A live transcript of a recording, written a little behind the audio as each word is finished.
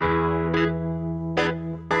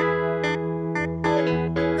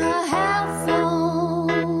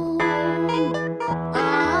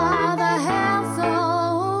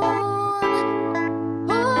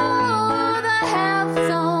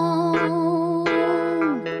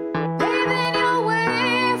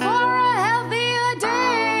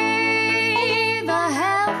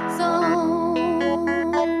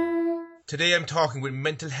Today I'm talking with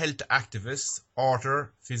mental health activist,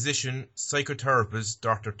 author, physician, psychotherapist,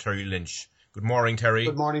 Dr. Terry Lynch. Good morning, Terry.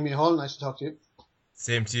 Good morning, Micheál. Nice to talk to you.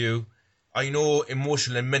 Same to you. I know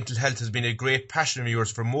emotional and mental health has been a great passion of yours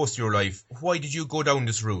for most of your life. Why did you go down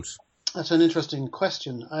this route? That's an interesting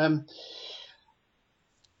question.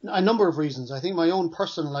 A number of reasons. I think my own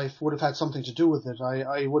personal life would have had something to do with it.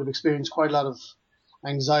 I would have experienced quite a lot of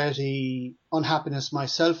anxiety, unhappiness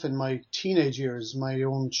myself in my teenage years. My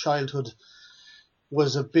own childhood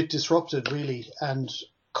was a bit disrupted, really, and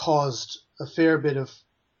caused a fair bit of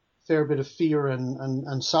fear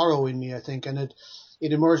and sorrow in me, I think. And it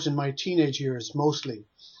emerged in my teenage years mostly.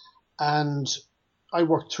 And I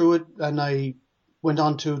worked through it, and I went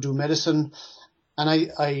on to do medicine, and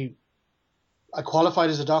I qualified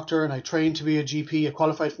as a doctor, and I trained to be a GP. I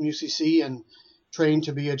qualified from UCC and trained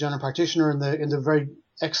to be a general practitioner in the very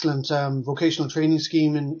excellent vocational training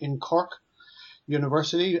scheme in Cork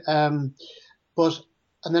University. And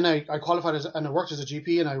then I qualified and I worked as a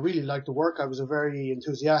GP, and I really liked the work. I was a very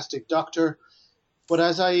enthusiastic doctor. But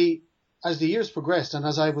as the years progressed, and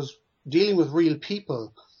as I was dealing with real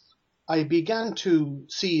people, I began to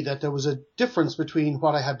see that there was a difference between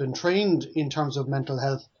what I had been trained in terms of mental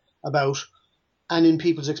health about and in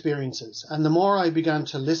people's experiences. And the more I began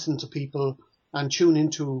to listen to people and tune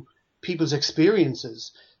into people's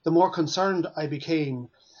experiences, the more concerned I became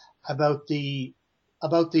about the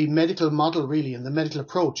medical model, really, and the medical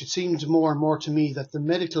approach. It seemed more and more to me that the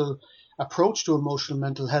medical approach to emotional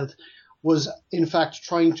mental health was, in fact,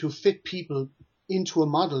 trying to fit people into a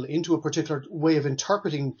model, into a particular way of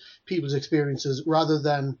interpreting people's experiences, rather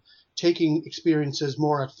than taking experiences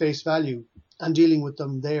more at face value and dealing with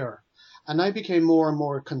them there. And I became more and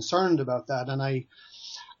more concerned about that, and I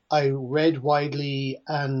read widely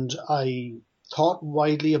and I thought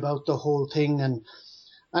widely about the whole thing, and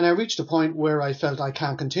I reached a point where I felt I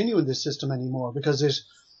can't continue in this system anymore, because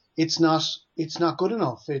it's not good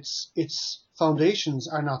enough. Its foundations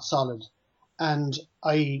are not solid, and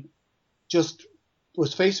I just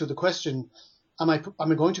was faced with the question: Am I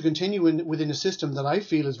going to continue within a system that I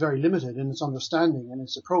feel is very limited in its understanding and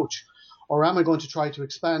its approach, or am I going to try to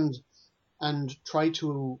expand and try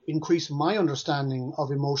to increase my understanding of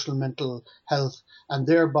emotional mental health, and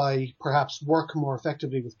thereby perhaps work more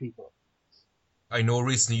effectively with people? I know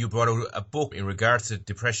recently you brought out a book in regards to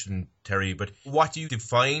depression, Terry, but what do you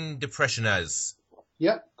define depression as?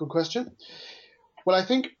 Yeah, good question. Well, I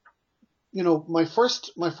think, my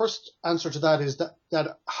first answer to that is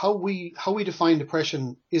that how we define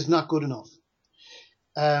depression is not good enough.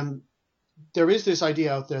 There is this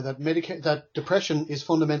idea out there that depression is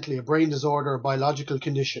fundamentally a brain disorder, a biological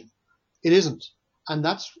condition. It isn't. And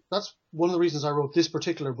that's one of the reasons I wrote this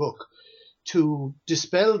particular book, to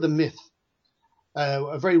dispel the myth,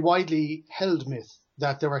 a very widely held myth,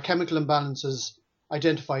 that there are chemical imbalances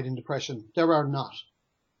identified in depression. There are not.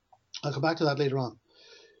 I'll come back to that later on.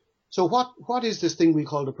 So what is this thing we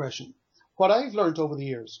call depression? What I've learned over the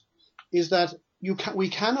years is that we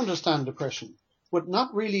can understand depression, but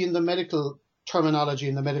not really in the medical terminology,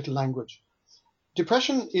 in the medical language.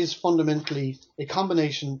 Depression is fundamentally a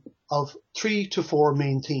combination of 3 to 4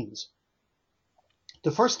 main themes.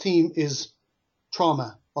 The first theme is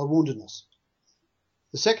trauma or woundedness.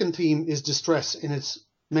 The second theme is distress in its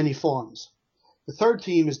many forms. The third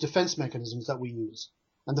theme is defense mechanisms that we use.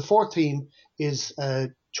 And the fourth theme is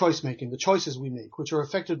choice making, the choices we make, which are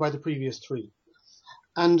affected by the previous 3.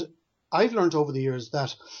 And I've learned over the years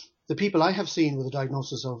that the people I have seen with a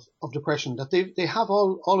diagnosis of depression, that they have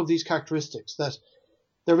all of these characteristics, that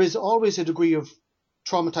there is always a degree of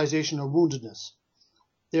traumatization or woundedness.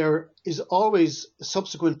 There is always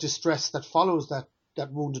subsequent distress that follows that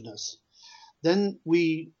woundedness. Then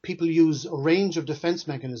people use a range of defense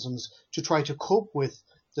mechanisms to try to cope with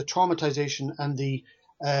the traumatization and the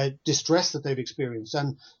distress that they've experienced.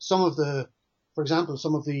 And for example,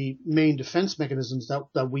 some of the main defense mechanisms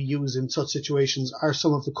that we use in such situations are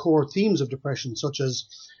some of the core themes of depression, such as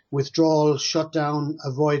withdrawal, shutdown,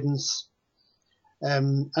 avoidance,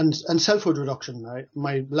 and selfhood reduction. Right?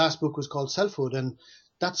 My last book was called Selfhood, and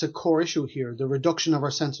that's a core issue here, the reduction of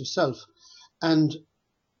our sense of self. And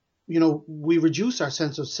we reduce our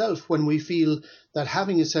sense of self when we feel that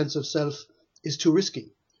having a sense of self is too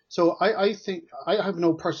risky. So I think I have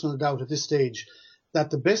no personal doubt at this stage that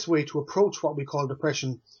the best way to approach what we call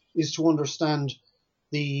depression is to understand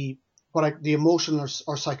the emotional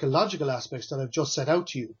or psychological aspects that I've just set out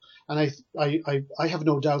to you. And I have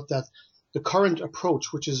no doubt that the current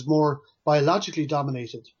approach, which is more biologically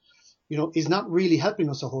dominated, is not really helping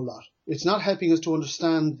us a whole lot. It's not helping us to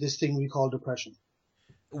understand this thing we call depression.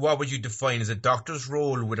 What would you define as a doctor's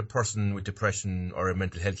role with a person with depression or a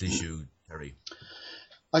mental health issue? Harry?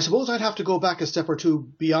 I suppose I'd have to go back a step or two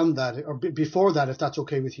beyond that, or before that, if that's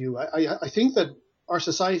okay with you. I think that our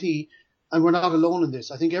society, and we're not alone in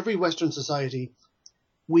this, I think every Western society,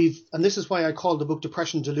 and this is why I call the book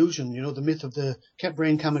Depression Delusion, the myth of the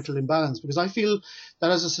brain chemical imbalance, because I feel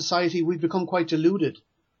that as a society we've become quite deluded.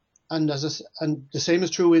 And and the same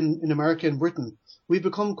is true in America and Britain. We've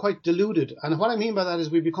become quite deluded. And what I mean by that is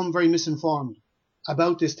we've become very misinformed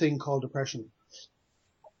about this thing called depression.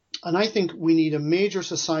 And I think we need a major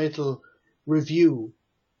societal review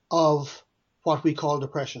of what we call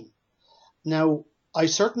depression. Now, I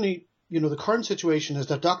certainly, the current situation is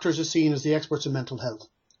that doctors are seen as the experts in mental health.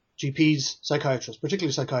 GPs, psychiatrists,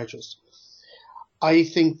 particularly psychiatrists. I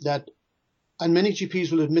think that, and many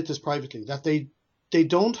GPs will admit this privately, that they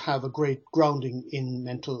don't have a great grounding in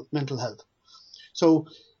mental health. So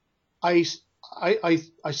I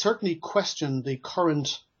certainly question the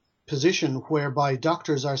current position whereby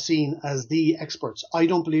doctors are seen as the experts. I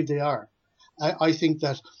don't believe they are. I think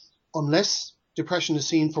that unless depression is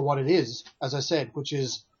seen for what it is, as I said, which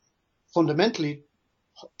is fundamentally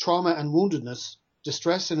trauma and woundedness,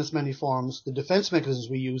 distress in its many forms, the defense mechanisms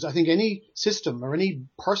we use, I think any system or any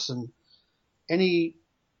person, any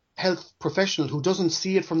health professional who doesn't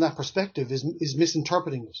see it from that perspective is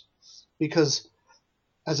misinterpreting it. Because,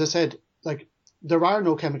 as I said, there are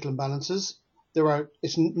no chemical imbalances.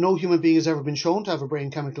 No human being has ever been shown to have a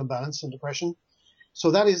brain chemical imbalance in depression.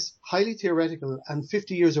 So that is highly theoretical, and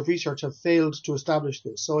 50 years of research have failed to establish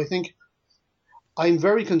this. So I think I'm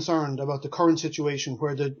very concerned about the current situation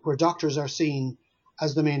where doctors are seen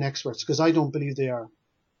as the main experts, because I don't believe they are.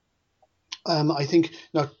 I think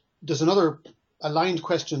now there's another aligned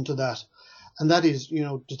question to that, and that is,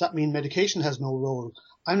 does that mean medication has no role?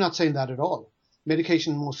 I'm not saying that at all.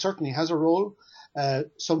 Medication most certainly has a role.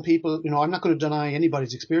 Some people, I'm not going to deny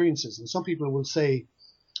anybody's experiences, and some people will say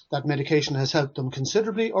that medication has helped them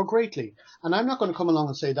considerably or greatly, and I'm not going to come along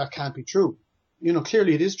and say that can't be true.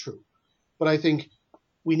 Clearly it is true, but I think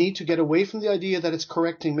we need to get away from the idea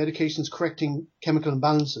that medication's correcting chemical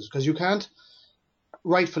imbalances, because you can't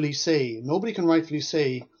nobody can rightfully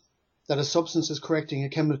say that a substance is correcting a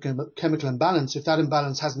chemical imbalance if that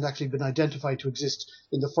imbalance hasn't actually been identified to exist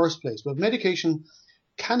in the first place. But medication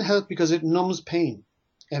can help because it numbs pain.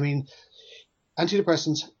 I mean,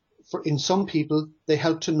 antidepressants, in some people, they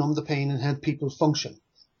help to numb the pain and help people function.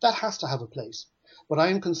 That has to have a place. But I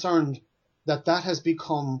am concerned that has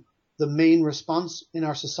become the main response in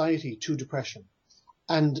our society to depression.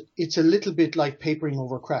 And it's a little bit like papering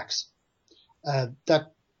over cracks.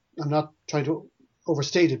 That I'm not trying to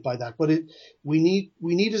overstate it by that, but we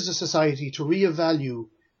need as a society to reevaluate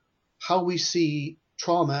how we see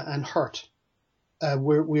trauma and hurt.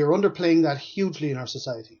 We are underplaying that hugely in our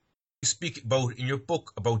society. You speak about in your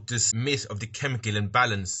book about this myth of the chemical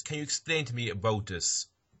imbalance. Can you explain to me about this?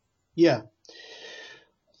 Yeah.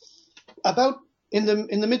 About in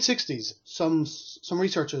the mid-60s, some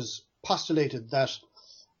researchers postulated that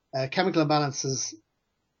chemical imbalances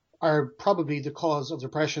are probably the cause of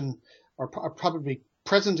depression, or are probably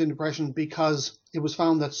present in depression, because it was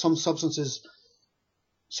found that some substances,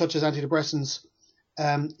 such as antidepressants,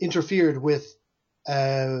 interfered with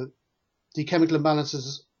the chemical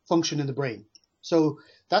imbalances function in the brain. So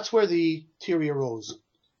that's where the theory arose.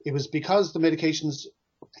 It was because the medications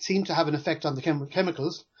seemed to have an effect on the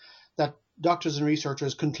chemicals that doctors and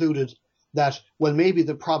researchers concluded that, well, maybe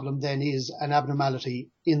the problem then is an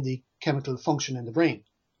abnormality in the chemical function in the brain.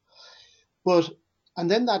 And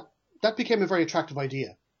then that became a very attractive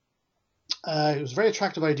idea. It was a very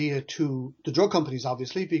attractive idea to the drug companies,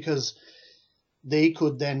 obviously, because they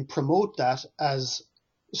could then promote that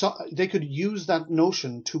so they could use that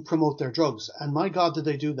notion to promote their drugs. And my God, did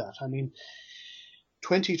they do that? I mean,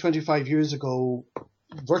 25 years ago,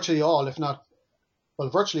 virtually all,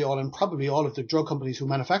 and probably all of the drug companies who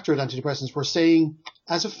manufactured antidepressants were saying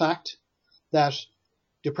as a fact that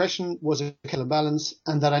depression was a chemical imbalance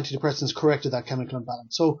and that antidepressants corrected that chemical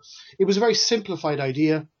imbalance. So it was a very simplified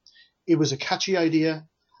idea. It was a catchy idea.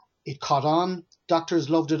 It caught on. Doctors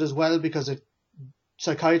loved it as well, because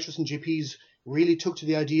psychiatrists and GPs really took to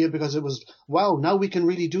the idea, because it was, wow, now we can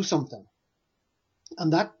really do something.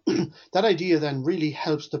 And that idea then really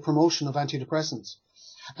helps the promotion of antidepressants.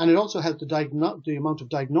 And it also helped the amount of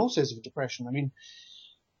diagnosis of depression. I mean,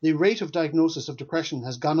 the rate of diagnosis of depression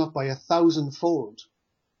has gone up by 1,000-fold.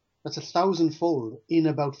 That's 1,000-fold in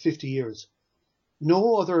about 50 years.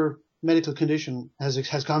 No other medical condition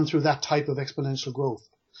has gone through that type of exponential growth.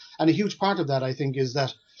 And a huge part of that, I think, is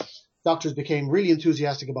that doctors became really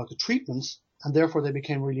enthusiastic about the treatments, and therefore they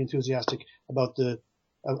became really enthusiastic about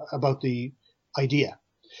the idea.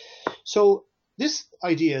 So this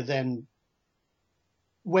idea then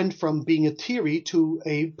went from being a theory to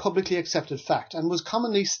a publicly accepted fact and was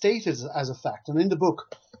commonly stated as a fact. And in the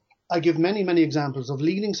book, I give many, many examples of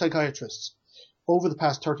leading psychiatrists over the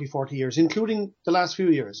past 30, 40 years, including the last few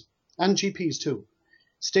years, and GPs too,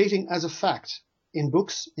 stating as a fact in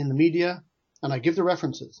books, in the media, and I give the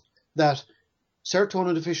references, that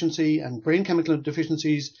serotonin deficiency and brain chemical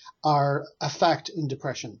deficiencies are a fact in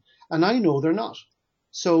depression. And I know they're not.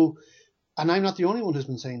 So, and I'm not the only one who's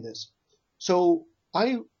been saying this. So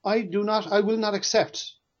I will not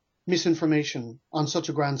accept misinformation on such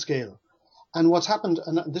a grand scale. And what's happened,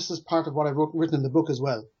 and this is part of what I've written in the book as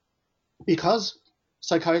well, because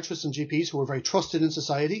psychiatrists and GPs who are very trusted in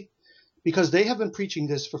society, because they have been preaching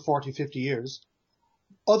this for 40, 50 years,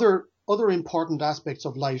 other important aspects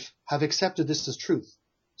of life have accepted this as truth.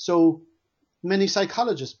 So many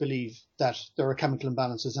psychologists believe that there are chemical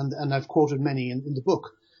imbalances, and I've quoted many in the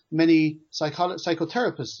book. Many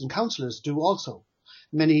psychotherapists and counselors do also.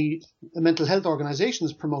 Many mental health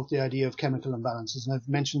organizations promote the idea of chemical imbalances, and I've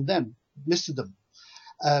mentioned them, listed them.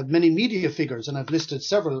 Many media figures, and I've listed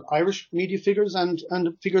several Irish media figures and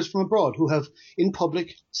figures from abroad who have in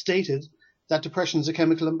public stated that depression is a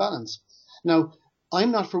chemical imbalance. Now,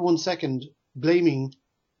 I'm not for one second blaming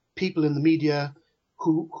people in the media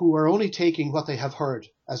who are only taking what they have heard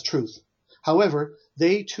as truth. However,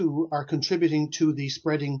 they too are contributing to the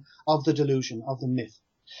spreading of the delusion, of the myth.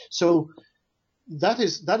 So that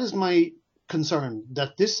is my concern,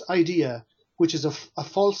 that this idea, which is a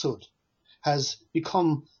falsehood, has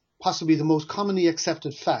become possibly the most commonly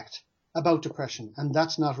accepted fact about depression. And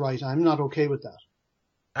that's not right. I'm not okay with that.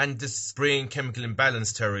 And this brain chemical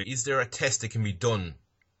imbalance, Terry, is there a test that can be done?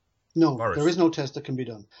 No, there is no test that can be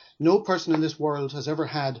done. No person in this world has ever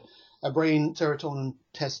had a brain serotonin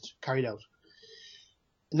test carried out.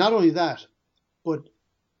 Not only that, but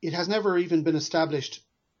it has never even been established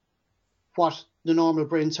what the normal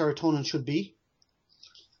brain serotonin should be.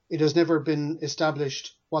 It has never been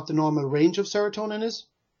established what the normal range of serotonin is.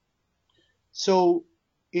 So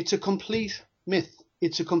it's a complete myth.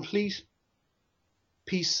 It's a complete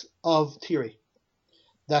piece of theory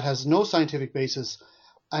that has no scientific basis.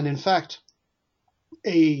 And in fact,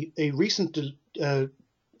 a recent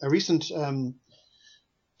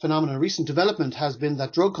phenomenon, a recent development has been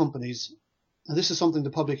that drug companies, and this is something the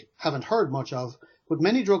public haven't heard much of, but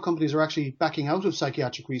many drug companies are actually backing out of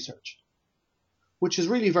psychiatric research, which is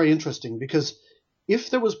really very interesting, because if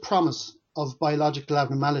there was promise of biological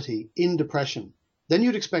abnormality in depression, then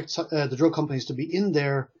you'd expect the drug companies to be in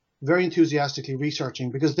there very enthusiastically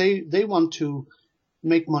researching, because they want to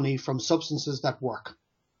make money from substances that work.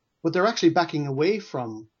 But they're actually backing away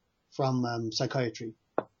from psychiatry,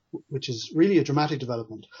 which is really a dramatic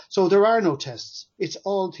development. So there are no tests. It's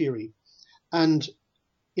all theory. And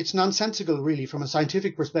it's nonsensical, really, from a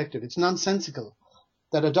scientific perspective. It's nonsensical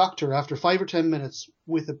that a doctor, after 5 or 10 minutes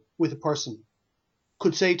with a person,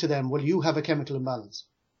 could say to them, well, you have a chemical imbalance.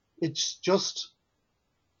 It's just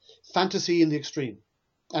fantasy in the extreme.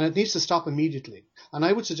 And it needs to stop immediately. And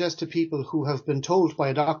I would suggest to people who have been told by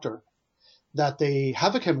a doctor that they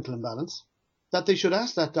have a chemical imbalance, that they should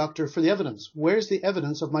ask that doctor for the evidence. Where's the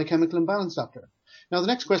evidence of my chemical imbalance, doctor? Now, the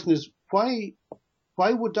next question is, why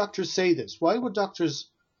would doctors say this? Why would doctors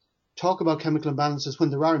talk about chemical imbalances when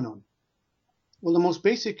there are none? Well, the most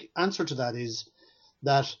basic answer to that is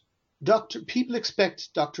that people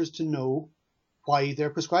expect doctors to know why they're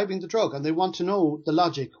prescribing the drug, and they want to know the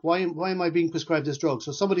logic. Why am I being prescribed this drug?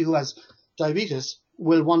 So somebody who has diabetes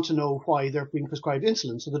will want to know why they're being prescribed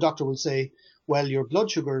insulin. So the doctor will say, well, your blood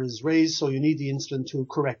sugar is raised, so you need the insulin to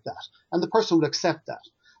correct that. And the person will accept that.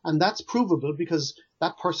 And that's provable because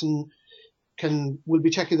that person will be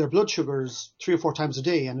checking their blood sugars 3 or 4 times a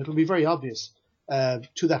day, and it'll be very obvious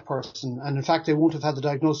to that person. And in fact, they won't have had the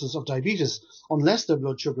diagnosis of diabetes unless their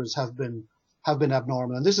blood sugars have been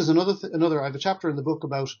abnormal. And this is another. I have a chapter in the book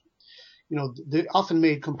about, the often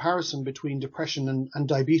made comparison between depression and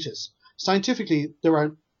diabetes. Scientifically,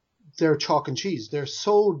 they're chalk and cheese. They're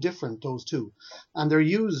so different, those two, and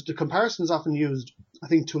the comparison is often used, I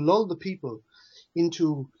think, to lull the people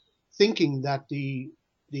into thinking that the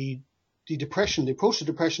depression, the approach to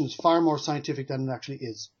depression, is far more scientific than it actually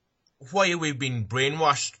is. Why are we being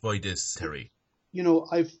brainwashed by this, Terry?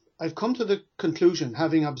 I've come to the conclusion,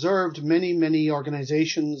 having observed many, many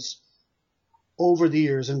organizations over the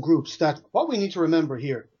years and groups, that what we need to remember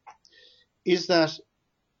here is that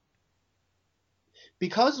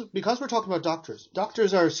because we're talking about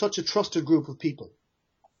doctors are such a trusted group of people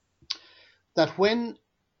that when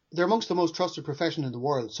they're amongst the most trusted profession in the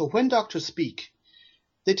world, so when doctors speak,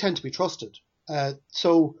 they tend to be trusted.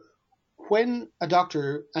 So when a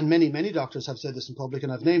doctor, and many, many doctors have said this in public,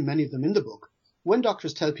 and I've named many of them in the book, when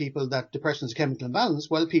doctors tell people that depression is a chemical imbalance,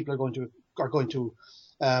 well, people are going to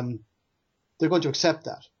they're going to accept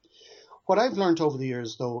that. What I've learned over the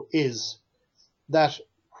years, though, is that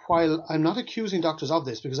while I'm not accusing doctors of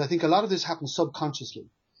this, because I think a lot of this happens subconsciously,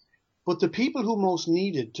 but the people who most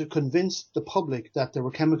needed to convince the public that there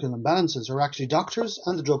were chemical imbalances are actually doctors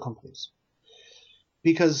and the drug companies.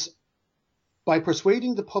 Because by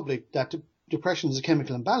persuading the public that depression is a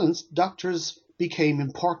chemical imbalance, doctors became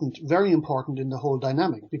important, very important in the whole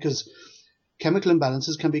dynamic, because chemical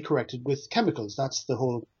imbalances can be corrected with chemicals. That's the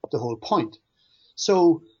whole point.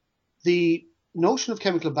 So the notion of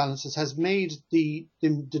chemical imbalances has made the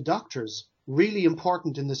doctors really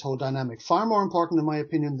important in this whole dynamic, far more important, in my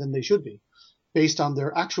opinion, than they should be, based on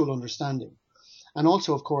their actual understanding. And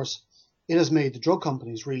also, of course, it has made the drug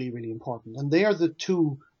companies really, really important. And they are the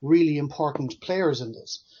two really important players in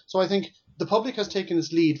this. So I think the public has taken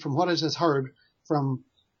its lead from what it has heard from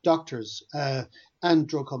doctors and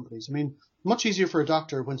drug companies. I mean, much easier for a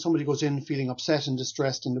doctor when somebody goes in feeling upset and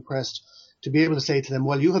distressed and depressed to be able to say to them,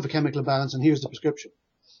 well, you have a chemical imbalance and here's the prescription.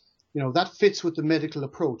 You know, that fits with the medical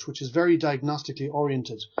approach, which is very diagnostically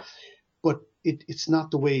oriented, but it's not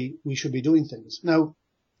the way we should be doing things. Now,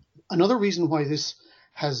 another reason why this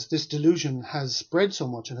delusion has spread so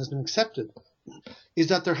much and has been accepted is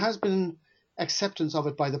that there has been acceptance of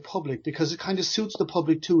it by the public because it kind of suits the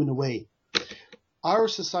public too, in a way. Our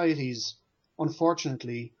societies,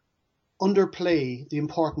 unfortunately, underplay the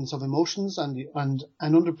importance of emotions and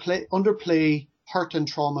underplay hurt and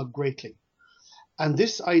trauma greatly. And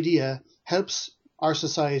this idea helps our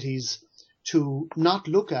societies to not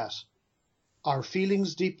look at our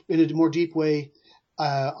feelings deep in a more deep way,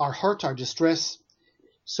 our hurt, our distress.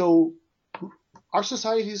 So much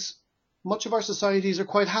of our societies are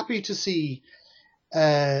quite happy to see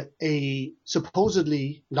a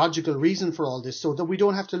supposedly logical reason for all this, so that we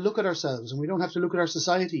don't have to look at ourselves and we don't have to look at our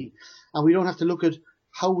society and we don't have to look at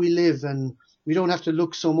how we live, and we don't have to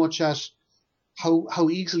look so much at how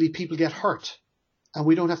easily people get hurt, and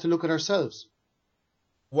we don't have to look at ourselves.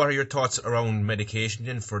 What are your thoughts around medication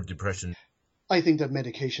then for depression? I think that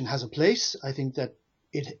medication has a place. I think that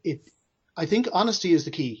I think honesty is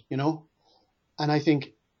the key, you know, and I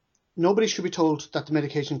think nobody should be told that the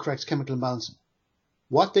medication corrects chemical imbalance.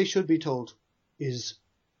 What they should be told is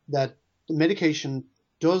that the medication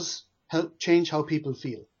does help change how people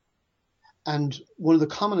feel. And one of the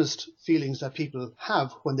commonest feelings that people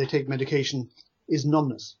have when they take medication is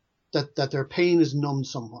numbness, that their pain is numbed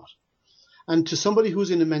somewhat. And to somebody who's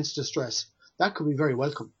in immense distress, that could be very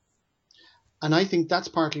welcome. And I think that's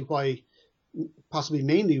partly why, possibly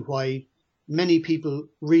mainly why, many people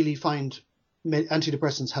really find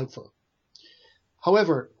antidepressants helpful.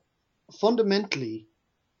 However, fundamentally,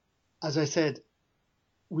 as I said,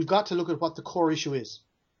 we've got to look at what the core issue is.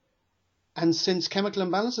 And since chemical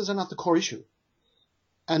imbalances are not the core issue,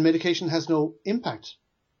 and medication has no impact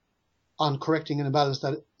on correcting an imbalance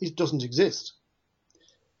that it doesn't exist,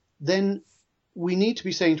 then we need to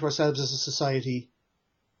be saying to ourselves as a society,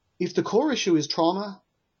 if the core issue is trauma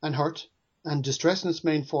and hurt and distress in its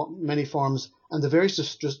many forms, and the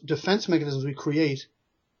various defense mechanisms we create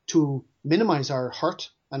to minimize our hurt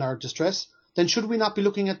and our distress, then should we not be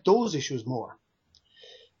looking at those issues more?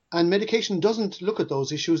 And medication doesn't look at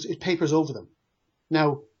those issues, it papers over them.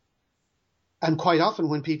 Now, and quite often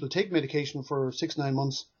when people take medication for 6-9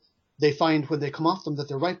 months, they find when they come off them that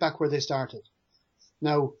they're right back where they started.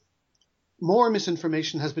 Now, more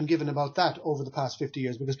misinformation has been given about that over the past 50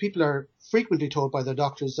 years, because people are frequently told by their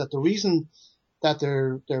doctors that the reason that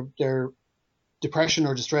their depression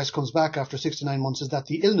or distress comes back after 6 to 9 months is that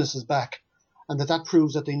the illness is back, and that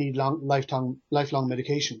proves that they need lifelong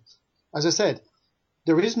medication. As I said,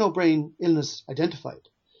 there is no brain illness identified.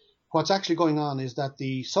 What's actually going on is that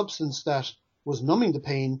the substance that was numbing the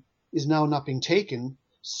pain is now not being taken,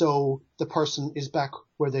 so the person is back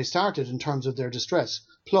where they started in terms of their distress.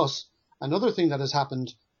 Plus, another thing that has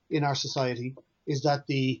happened in our society is that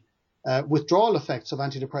the withdrawal effects of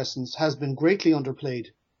antidepressants has been greatly underplayed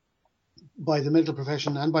by the medical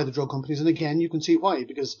profession and by the drug companies. And again, you can see why,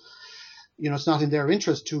 because you know it's not in their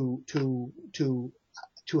interest to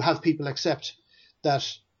have people accept that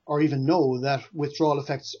or even know that withdrawal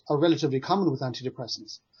effects are relatively common with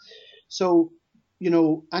antidepressants. So, you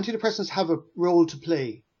know, antidepressants have a role to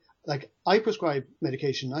play. Like, I prescribe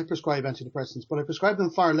medication, I prescribe antidepressants, but I prescribe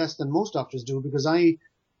them far less than most doctors do because I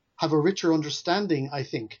have a richer understanding, I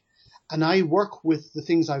think. And I work with the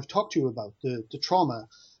things I've talked to you about, the trauma,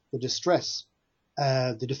 the distress,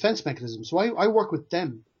 the defense mechanism. So I work with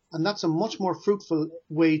them, and that's a much more fruitful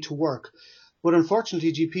way to work. But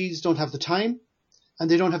unfortunately, GPs don't have the time and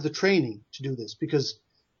they don't have the training to do this, because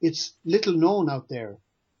it's little known out there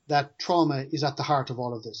that trauma is at the heart of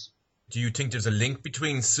all of this. Do you think there's a link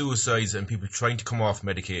between suicides and people trying to come off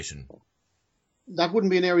medication? That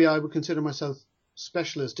wouldn't be an area I would consider myself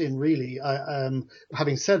specialist in, really.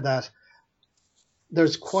 Having said that,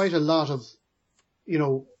 there's quite a lot of,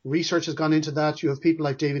 research has gone into that. You have people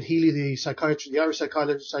like David Healy, the Irish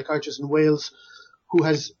psychiatrist in Wales, who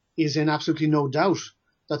is in absolutely no doubt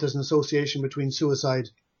that there's an association between suicide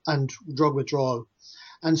and drug withdrawal.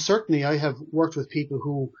 And certainly I have worked with people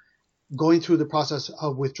who, going through the process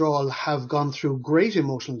of withdrawal, have gone through great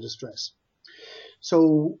emotional distress.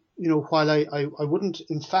 So, while I wouldn't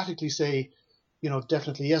emphatically say,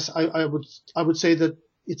 definitely yes, I would say that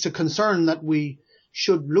it's a concern that we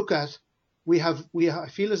should look at. I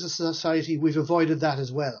feel as a society we've avoided that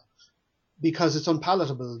as well, because it's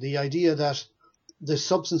unpalatable. The idea that the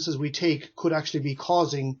substances we take could actually be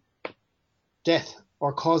causing death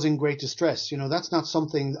or causing great distress. That's not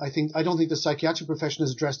something I don't think the psychiatric profession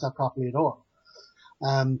has addressed that properly at all.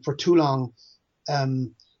 For too long,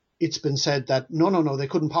 it's been said that no, they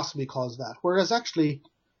couldn't possibly cause that. Whereas actually,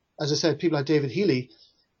 as I said, people like David Healy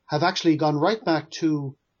have actually gone right back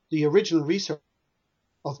to the original research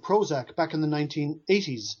of Prozac back in the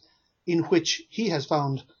 1980s, in which he has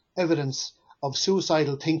found evidence of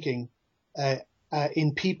suicidal thinking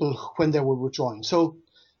in people when they were withdrawing. So,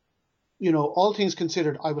 all things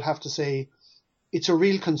considered, I would have to say it's a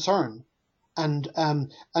real concern, and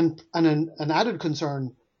an added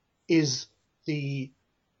concern is the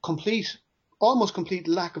almost complete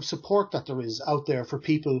lack of support that there is out there for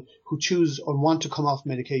people who choose or want to come off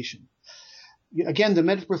medication. Again, the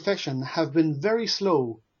medical profession have been very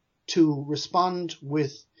slow to respond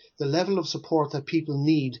with the level of support that people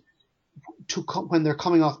need when they're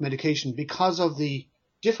coming off medication because of the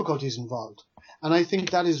difficulties involved. And I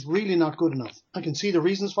think that is really not good enough. I can see the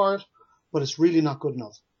reasons for it, but it's really not good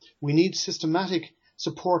enough. We need systematic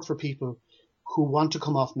support for people who want to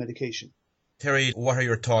come off medication. Terry, what are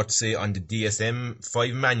your thoughts, say, on the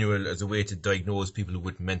DSM-5 manual as a way to diagnose people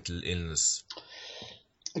with mental illness?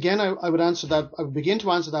 Again, I would begin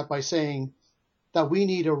to answer that by saying that we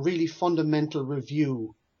need a really fundamental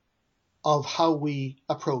review of how we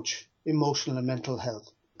approach emotional and mental health.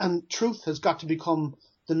 And truth has got to become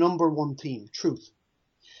the number one theme, truth.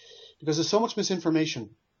 Because there's so much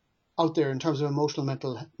misinformation out there in terms of emotional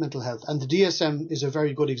mental health, and the DSM is a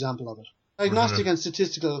very good example of it. Diagnostic and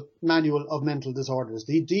Statistical Manual of Mental Disorders,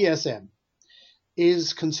 the DSM,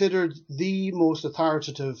 is considered the most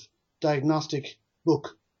authoritative diagnostic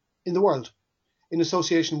book in the world, in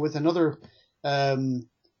association with another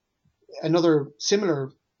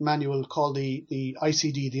similar manual called the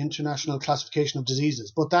ICD, the International Classification of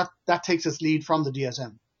Diseases. But that takes its lead from the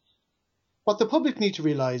DSM. What the public need to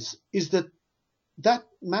realize is that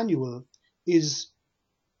manual is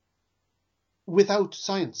without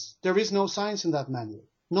science. There is no science in that manual.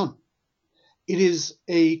 None. It is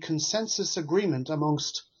a consensus agreement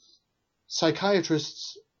amongst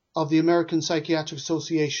psychiatrists of the American Psychiatric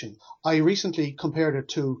Association. I recently compared it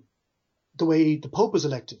to the way the Pope was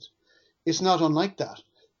elected. It's not unlike that.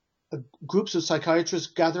 Groups of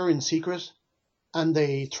psychiatrists gather in secret and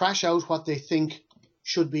they thrash out what they think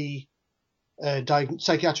should be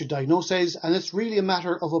psychiatric diagnoses, and it's really a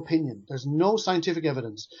matter of opinion. There's no scientific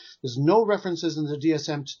evidence. There's no references in the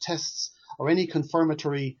DSM to tests or any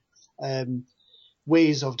confirmatory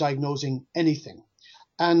ways of diagnosing anything.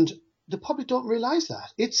 And the public don't realize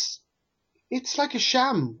that. It's like a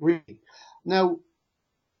sham, really. Now,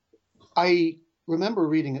 I remember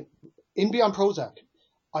reading it in Beyond Prozac,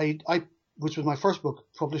 which was my first book,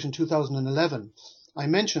 published in 2011. I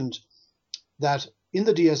mentioned that in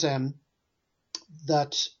the DSM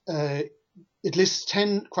that it lists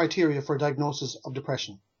 10 criteria for a diagnosis of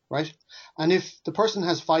depression, right? And if the person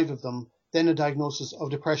has 5 of them, then a diagnosis of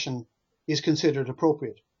depression is considered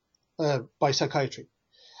appropriate by psychiatry.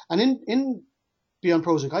 And in Beyond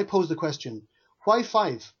Prozac, I posed the question, why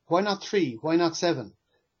 5? Why not 3? Why not 7?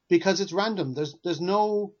 Because it's random. There's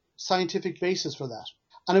no scientific basis for that.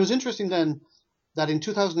 And it was interesting then that in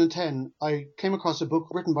 2010, I came across a book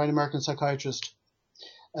written by an American psychiatrist,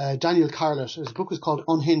 Daniel Carlett. His book is called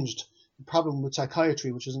Unhinged, The Problem with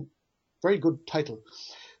Psychiatry, which is a very good title.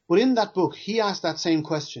 But in that book, he asked that same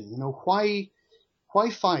question, why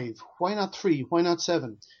 5? Why not 3? Why not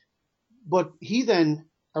 7? But he then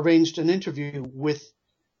arranged an interview with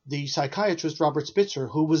the psychiatrist Robert Spitzer,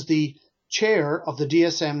 who was the chair of the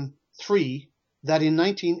DSM-3 that in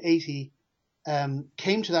 1980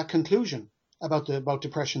 came to that conclusion about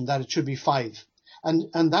depression, that it should be 5.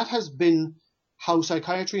 And that has been how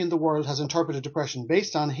psychiatry in the world has interpreted depression,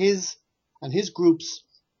 based on his and his group's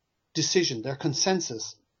decision, their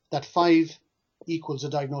consensus that 5 equals a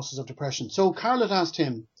diagnosis of depression. So Carl had asked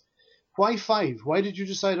him, why 5? Why did you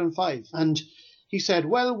decide on 5? And he said,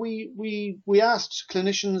 well, we asked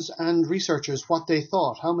clinicians and researchers what they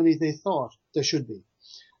thought, how many they thought there should be.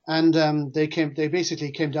 And they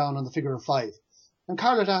basically came down on the figure of 5. And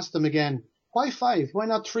Carl had asked them again, why 5? Why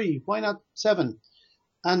not 3? Why not 7?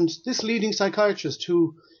 And this leading psychiatrist,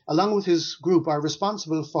 who, along with his group, are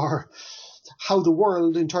responsible for how the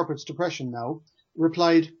world interprets depression now,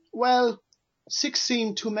 replied, well, 6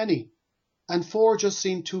 seem too many, and 4 just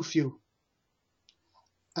seem too few.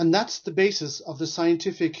 And that's the basis of the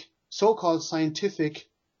so-called scientific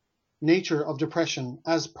nature of depression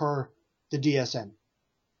as per the DSM.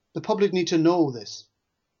 The public need to know this.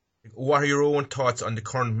 What are your own thoughts on the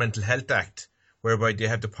current Mental Health Act, whereby they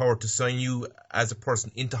have the power to sign you as a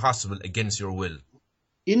person into hospital against your will?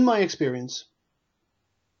 In my experience,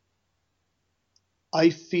 I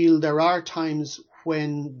feel there are times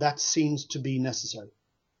when that seems to be necessary.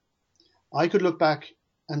 I could look back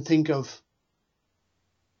and think of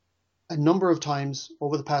a number of times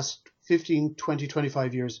over the past 15, 20,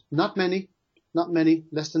 25 years, not many,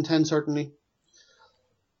 less than 10 certainly,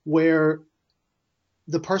 where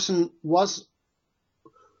the person wasn't,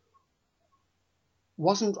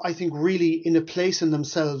 I think, really in a place in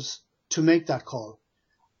themselves to make that call,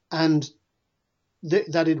 and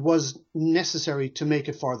that it was necessary to make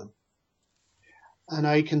it for them. And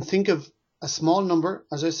I can think of a small number,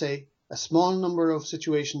 as I say, a small number of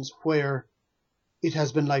situations where it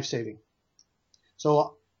has been life-saving.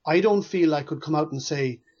 So I don't feel I could come out and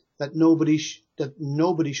say that nobody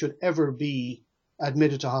should ever be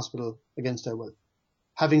admitted to hospital against their will.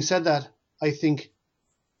 Having said that, I think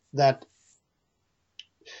that,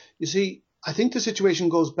 you see, I think the situation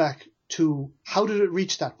goes back to how did it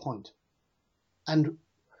reach that point? And,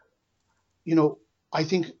 you know, I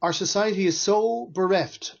think our society is so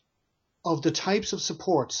bereft of the types of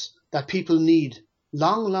supports that people need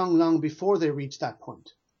long before they reach that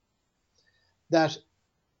point, that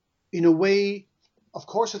in a way, of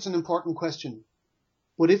course it's an important question,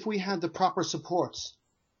 but if we had the proper supports,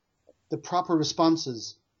 the proper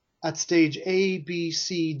responses at stage A, B,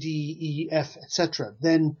 C, D, E, F, etc.,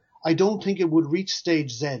 then I don't think it would reach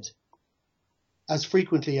stage Z as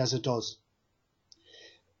frequently as it does.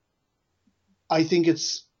 I think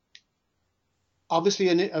it's obviously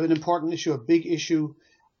an important issue, a big issue.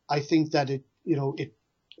 I think that it,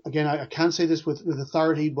 again, I can't say this with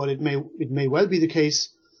authority, but it may well be the case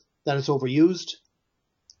that it's overused.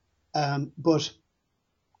 But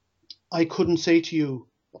I couldn't say to you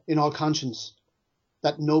in all conscience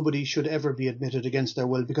that nobody should ever be admitted against their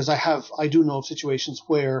will, because I do know of situations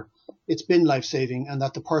where it's been life-saving and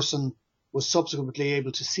that the person was subsequently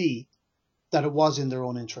able to see that it was in their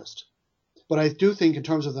own interest. But I do think in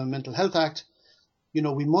terms of the Mental Health Act,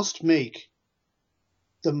 we must make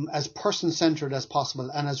them as person-centred as possible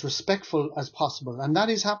and as respectful as possible. And that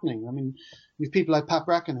is happening. I mean, you have people like Pat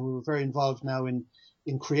Bracken who are very involved now in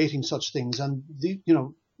creating such things. And,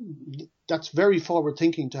 that's very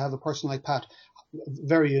forward-thinking to have a person like Pat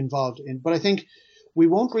very involved in. But I think we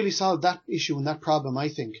won't really solve that issue and that problem, I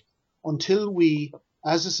think, until we,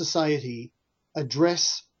 as a society,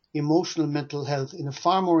 address emotional mental health in a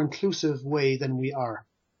far more inclusive way than we are.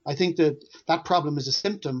 I think that problem is a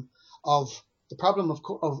symptom of the problem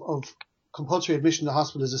of compulsory admission to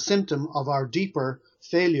hospital is a symptom of our deeper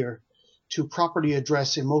failure to properly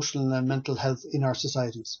address emotional and mental health in our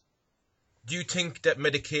societies. Do you think that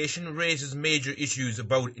medication raises major issues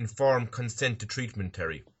about informed consent to treatment,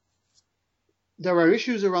 Terry? There are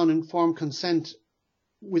issues around informed consent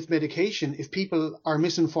with medication if people are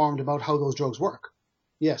misinformed about how those drugs work.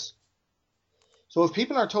 Yes. So if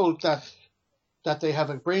people are told that they have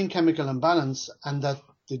a brain chemical imbalance and that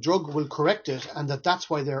the drug will correct it and that's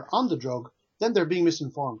why they're on the drug, then they're being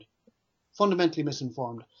misinformed, fundamentally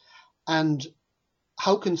misinformed. And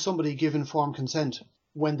how can somebody give informed consent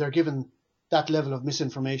when they're given that level of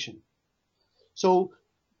misinformation? So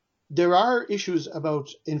there are issues about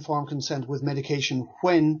informed consent with medication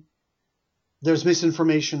when there's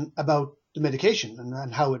misinformation about the medication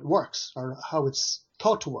and how it works or how it's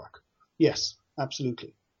thought to work. Yes,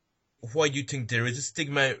 absolutely. Why do you think there is a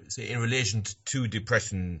stigma, say, in relation to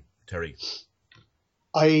depression, Terry?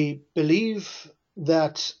 I believe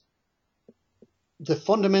that the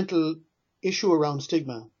fundamental issue around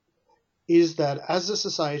stigma is that as a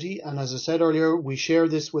society, and as I said earlier, we share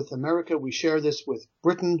this with America, we share this with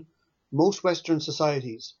Britain, most Western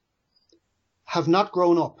societies have not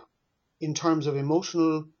grown up in terms of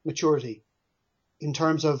emotional maturity, in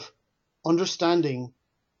terms of understanding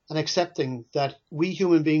and accepting that we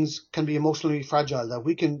human beings can be emotionally fragile, that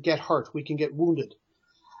we can get hurt, we can get wounded.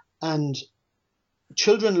 And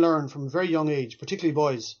children learn from a very young age, particularly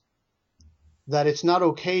boys, that it's not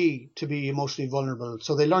okay to be emotionally vulnerable.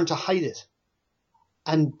 So they learn to hide it.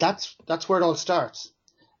 And that's where it all starts.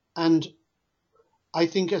 And I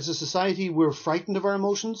think as a society, we're frightened of our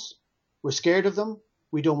emotions. We're scared of them.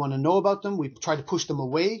 We don't want to know about them. We try to push them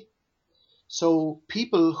away. So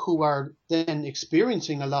people who are then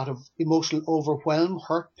experiencing a lot of emotional overwhelm,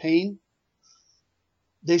 hurt, pain,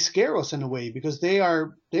 they scare us in a way because they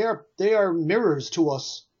are mirrors to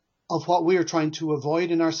us of what we are trying to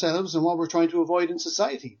avoid in ourselves and what we're trying to avoid in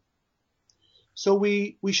society. So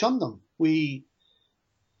we shun them. We,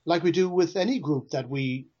 like we do with any group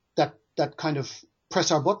that kind of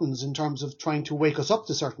press our buttons in terms of trying to wake us up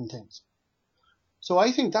to certain things. So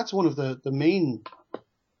I think that's one of the main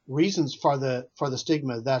reasons for the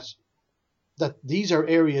stigma, that these are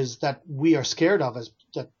areas that we are scared of, as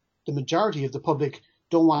that the majority of the public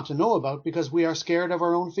don't want to know about, because we are scared of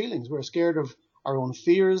our own feelings. We're scared of our own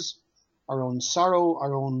fears, our own sorrow,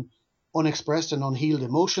 our own unexpressed and unhealed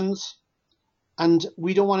emotions, and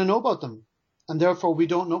we don't want to know about them. And therefore we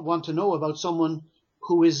don't want to know about someone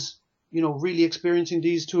who is, really experiencing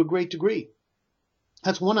these to a great degree.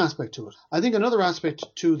 That's one aspect to it. I think another aspect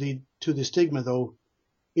to the stigma, though,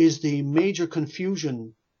 is the major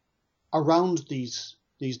confusion around these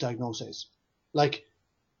diagnoses. Like,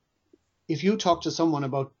 if you talk to someone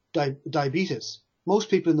about diabetes, most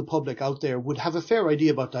people in the public out there would have a fair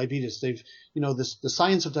idea about diabetes. They've, the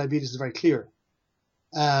science of diabetes is very clear.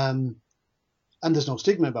 And there's no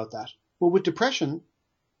stigma about that. But with depression,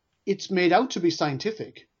 it's made out to be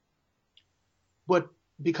scientific. But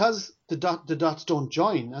because the dots don't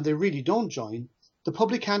join, and they really don't join, the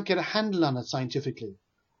public can't get a handle on it scientifically.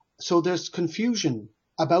 So there's confusion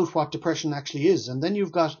about what depression actually is. And then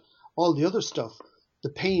you've got all the other stuff, the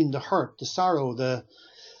pain, the hurt, the sorrow,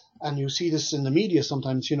 and you see this in the media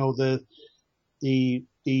sometimes, the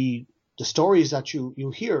stories that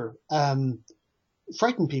you hear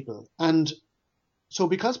frighten people. And so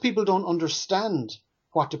because people don't understand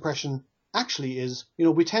what depression actually is,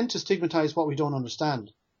 we tend to stigmatize what we don't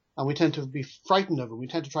understand, and we tend to be frightened of it. We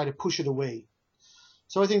tend to try to push it away.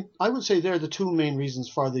 So I would say they're the two main reasons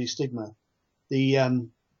for the stigma.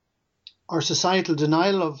 Our societal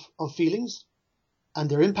denial of feelings and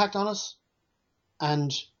their impact on us,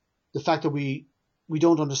 and the fact that we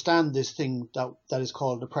don't understand this thing that is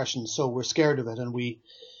called depression, so we're scared of it and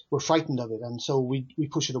we're frightened of it, and so we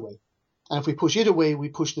push it away. And if we push it away, we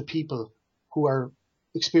push the people who are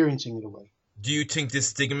experiencing it away. Do you think this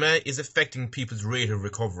stigma is affecting people's rate of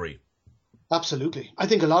recovery? Absolutely. I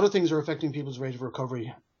think a lot of things are affecting people's rate of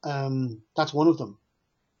recovery. That's one of them.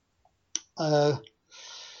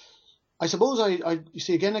 I suppose you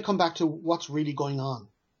see, again, I come back to what's really going on.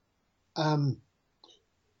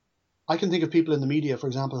 I can think of people in the media, for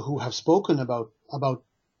example, who have spoken about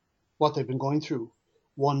what they've been going through.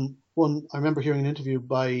 One, I remember hearing an interview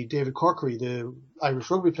by David Corkery, the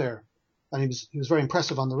Irish rugby player, and he was very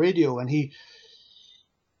impressive on the radio, and he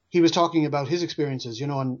was talking about his experiences,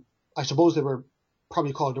 and I suppose they were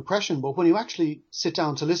probably called depression, but when you actually sit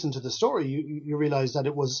down to listen to the story, you realize that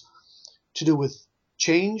it was to do with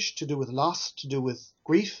change, to do with loss, to do with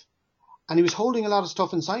grief, and he was holding a lot of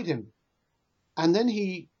stuff inside him. And then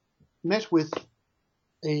he met with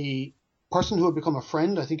a person who had become a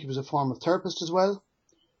friend. I think he was a form of therapist as well,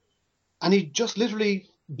 and he just literally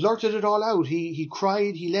blurted it all out. He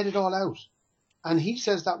cried, he let it all out, and he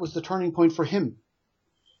says that was the turning point for him.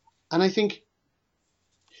 And I think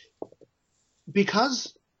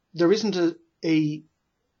because there isn't a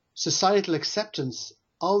societal acceptance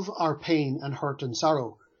of our pain and hurt and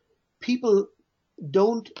sorrow,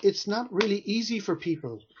 it's not really easy for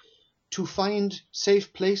people to find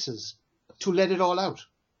safe places to let it all out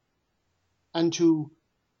and to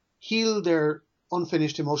heal their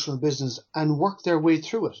unfinished emotional business and work their way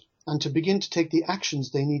through it and to begin to take the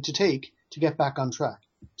actions they need to take to get back on track.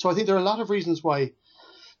 So I think there are a lot of reasons why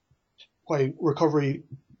recovery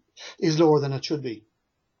is lower than it should be.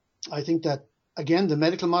 I think that, again, the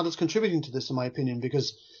medical model is contributing to this, in my opinion,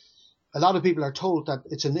 because a lot of people are told that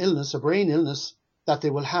it's an illness, a brain illness, that they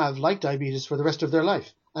will have, like diabetes, for the rest of their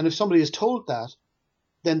life. And if somebody is told that,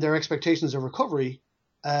 then their expectations of recovery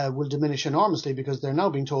will diminish enormously, because they're now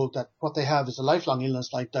being told that what they have is a lifelong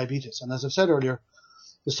illness like diabetes. And as I've said earlier,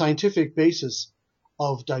 the scientific basis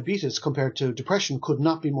of diabetes compared to depression could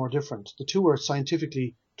not be more different. The two are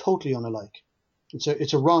scientifically totally unalike.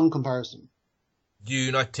 It's a wrong comparison. Do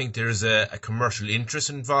you not think there's a commercial interest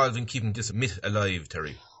involved in keeping this myth alive,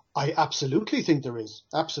 Terry? I absolutely think there is.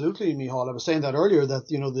 Absolutely, Micheál. I was saying that earlier, that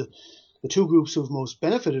the two groups who've most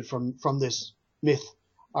benefited from this myth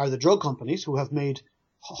are the drug companies, who have made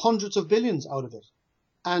hundreds of billions out of it,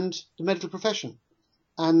 and the medical profession.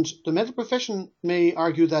 And the medical profession may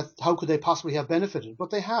argue that how could they possibly have benefited,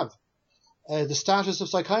 but they have. The status of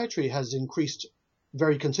psychiatry has increased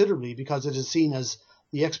very considerably because it is seen as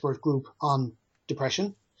the expert group on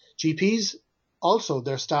depression. GPs also,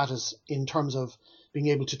 their status in terms of being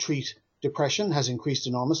able to treat depression has increased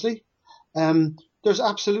enormously. There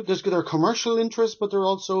are commercial interests, but there are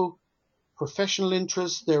also professional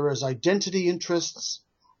interests. There is identity interests.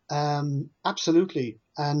 Absolutely.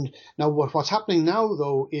 And now what's happening now,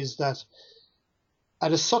 though, is that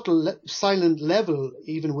at a subtle, silent level,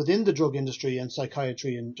 even within the drug industry and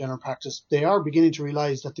psychiatry and general practice, they are beginning to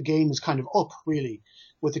realize that the game is kind of up, really,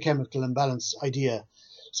 with the chemical imbalance idea.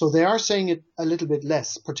 So they are saying it a little bit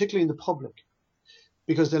less, particularly in the public,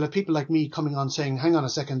 because they'll have people like me coming on saying, hang on a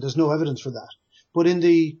second, there's no evidence for that. But in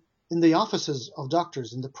the offices of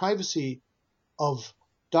doctors, in the privacy of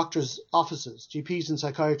doctors' offices, GPs and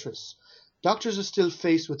psychiatrists, doctors are still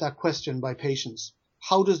faced with that question by patients.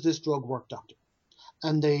 How does this drug work, doctor?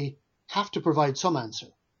 And they have to provide some answer.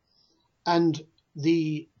 And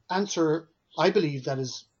the answer, I believe, that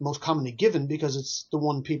is most commonly given, because it's the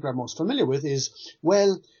one people are most familiar with, is,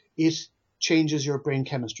 well, it changes your brain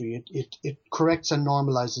chemistry. It corrects and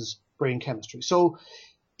normalizes brain chemistry. So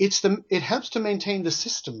it helps to maintain the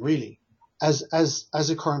system, really, as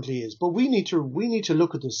it currently is. But we need to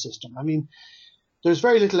look at this system. I mean, there's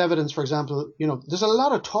very little evidence, for example, there's a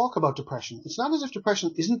lot of talk about depression. It's not as if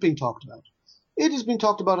depression isn't being talked about. It has been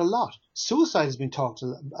talked about a lot. Suicide has been talked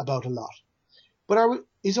about a lot. But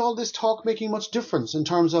is all this talk making much difference in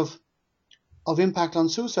terms of impact on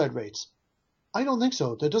suicide rates? I don't think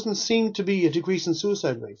so. There doesn't seem to be a decrease in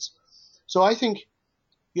suicide rates. So I think,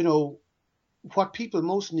 what people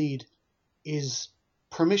most need is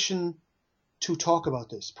permission to talk about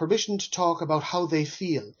this, permission to talk about how they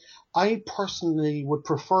feel. I personally would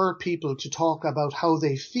prefer people to talk about how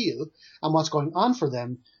they feel and what's going on for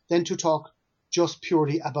them than to talk just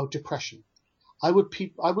purely about depression. I would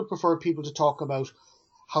prefer people to talk about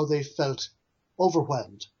how they felt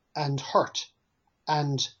overwhelmed and hurt,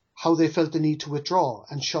 and how they felt the need to withdraw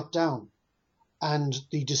and shut down, and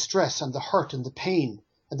the distress and the hurt and the pain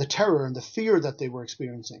and the terror and the fear that they were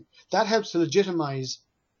experiencing. That helps to legitimize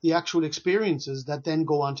the actual experiences that then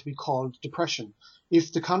go on to be called depression.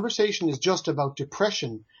 If the conversation is just about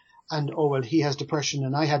depression and, oh, well, he has depression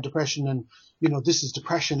and I have depression and, this is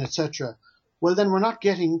depression, etc., well, then we're not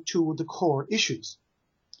getting to the core issues.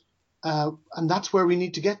 And that's where we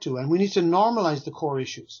need to get to. And we need to normalize the core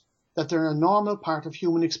issues, that they're a normal part of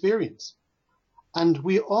human experience. And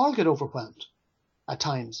we all get overwhelmed at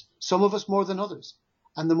times, some of us more than others.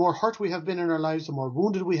 And the more hurt we have been in our lives, the more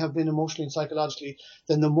wounded we have been emotionally and psychologically,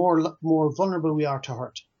 then the more vulnerable we are to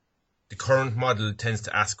hurt. The current model tends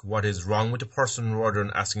to ask what is wrong with a person rather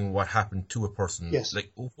than asking what happened to a person. Yes.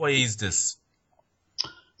 Like, why is this?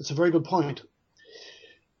 That's a very good point.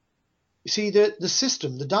 You see, the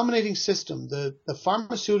system, the dominating system, the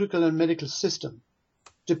pharmaceutical and medical system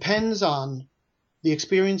depends on the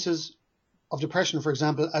experiences of depression, for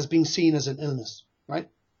example, as being seen as an illness, right?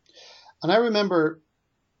 And I remember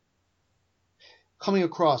coming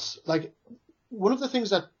across, like, one of the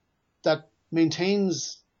things that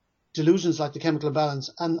maintains delusions like the chemical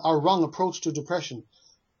imbalance and our wrong approach to depression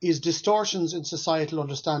is distortions in societal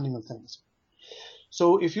understanding of things.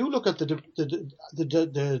 So if you look at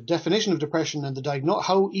the definition of depression and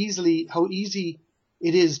how easy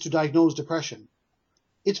it is to diagnose depression,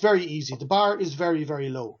 it's very easy. The bar is very, very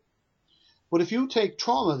low. But if you take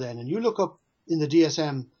trauma then and you look up in the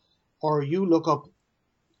DSM, or you look up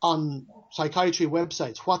on psychiatry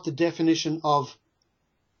websites what the definition of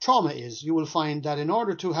trauma is, you will find that in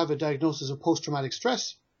order to have a diagnosis of post-traumatic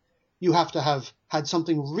stress, you have to have had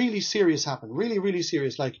something really serious happen, really, really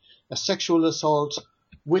serious, like a sexual assault,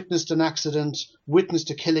 witnessed an accident, witnessed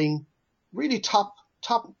a killing, really top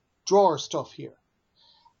drawer stuff here.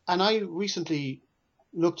 And I recently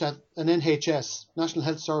looked at an NHS, National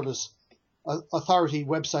Health Service Authority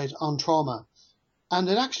website on trauma, and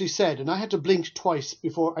it actually said, and I had to blink twice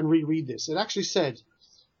before and reread this, it actually said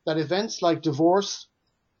that events like divorce,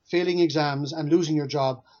 failing exams, and losing your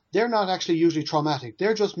job, they're not actually usually traumatic.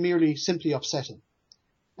 They're just merely simply upsetting.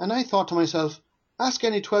 And I thought to myself, ask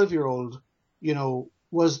any 12-year-old,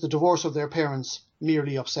 was the divorce of their parents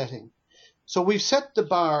merely upsetting? So we've set the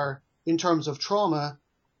bar in terms of trauma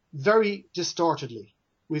very distortedly.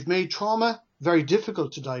 We've made trauma very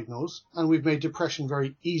difficult to diagnose, and we've made depression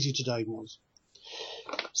very easy to diagnose.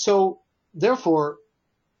 So, therefore,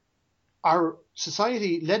 our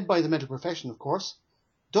society, led by the medical profession, of course,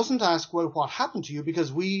 doesn't ask, well, what happened to you?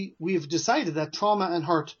 Because we've decided that trauma and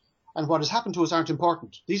hurt and what has happened to us aren't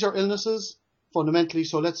important. These are illnesses, fundamentally,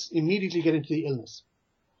 so let's immediately get into the illness.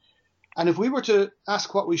 And if we were to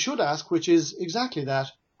ask what we should ask, which is exactly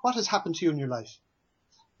that, what has happened to you in your life?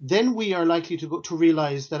 Then we are likely to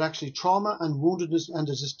realize that actually trauma and woundedness and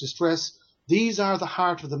distress, these are the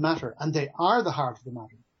heart of the matter, and they are the heart of the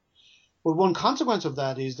matter. But one consequence of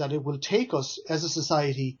that is that it will take us as a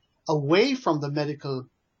society away from the medical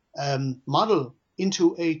model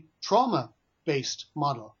into a trauma-based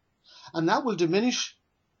model. And that will diminish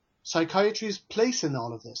psychiatry's place in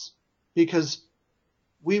all of this, because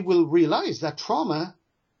we will realize that trauma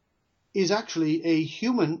is actually a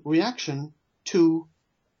human reaction to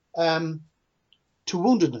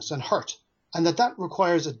woundedness and hurt, and that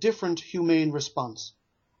requires a different humane response.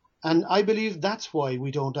 And I believe that's why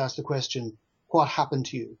we don't ask the question, what happened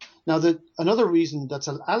to you? Now, another reason that's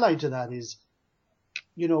allied to that is,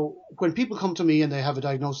 when people come to me and they have a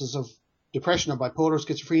diagnosis of depression or bipolar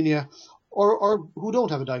schizophrenia, or who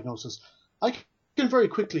don't have a diagnosis, I can very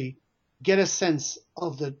quickly get a sense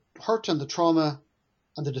of the hurt and the trauma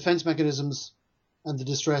and the defense mechanisms and the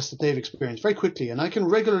distress that they've experienced very quickly. And I can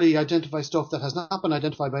regularly identify stuff that has not been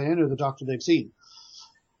identified by any other doctor they've seen.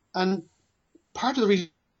 And part of the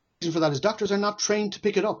reason for that is doctors are not trained to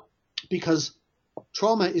pick it up, because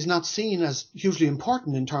trauma is not seen as hugely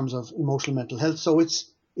important in terms of emotional mental health. So it's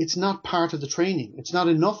not part of the training. It's not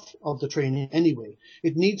enough of the training anyway.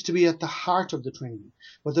 It needs to be at the heart of the training.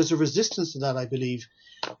 But there's a resistance to that, I believe,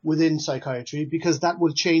 within psychiatry, because that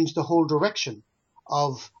will change the whole direction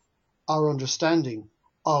of our understanding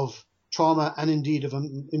of trauma and indeed of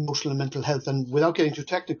emotional and mental health. And without getting too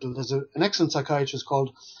technical, there's an excellent psychiatrist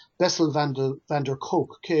called Bessel van der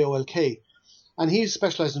Kolk, K-O-L-K, and he's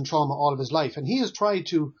specialized in trauma all of his life. And he has tried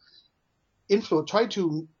to get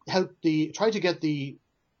the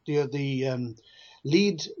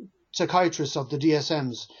lead psychiatrists of the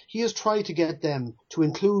DSMs. He has tried to get them to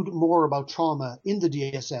include more about trauma in the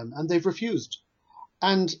DSM, and they've refused.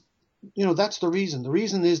 And that's the reason. The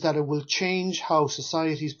reason is that it will change how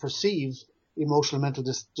societies perceive emotional and mental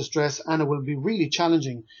distress, and it will be really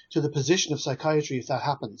challenging to the position of psychiatry if that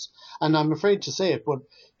happens. And I'm afraid to say it, but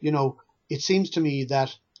it seems to me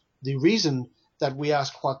that the reason that we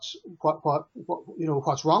ask what's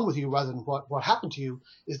wrong with you rather than what happened to you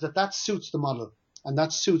is that suits the model, and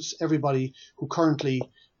that suits everybody who currently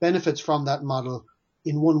benefits from that model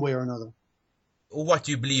in one way or another. What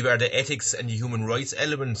do you believe are the ethics and the human rights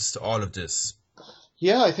elements to all of this?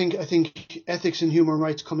 Yeah, I think ethics and human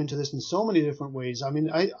rights come into this in so many different ways. I mean,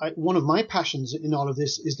 one of my passions in all of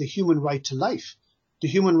this is the human right to life, the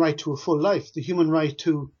human right to a full life, the human right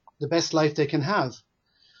to the best life they can have.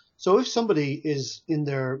 So if somebody is in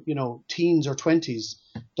their, teens or 20s,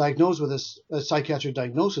 diagnosed with a psychiatric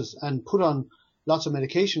diagnosis and put on lots of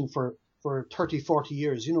medication for 30, 40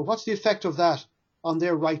 years, what's the effect of that on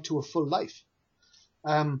their right to a full life?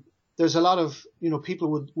 There's a lot of,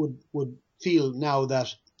 people would feel now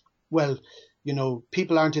that,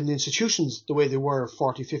 people aren't in the institutions the way they were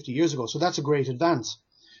 40, 50 years ago. So that's a great advance.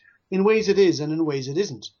 In ways it is, and in ways it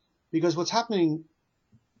isn't. Because what's happening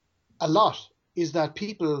a lot is that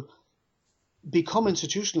people become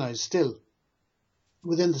institutionalized still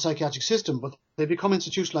within the psychiatric system, but they become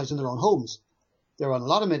institutionalized in their own homes. They're on a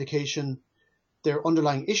lot of medication. Their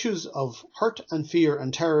underlying issues of hurt and fear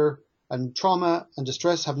and terror and trauma and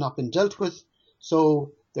distress have not been dealt with.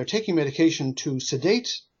 So they're taking medication to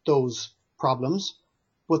sedate those problems,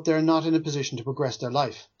 but they're not in a position to progress their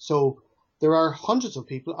life. So there are hundreds of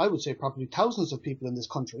people, I would say probably thousands of people in this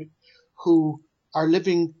country, who are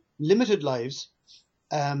living limited lives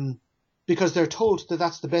because they're told that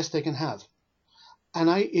that's the best they can have. And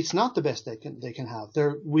it's not the best they can have.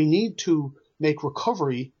 We need to make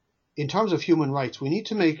recovery in terms of human rights. We need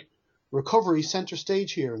to make recovery center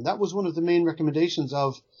stage here. And that was one of the main recommendations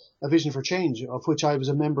of A Vision for Change, of which I was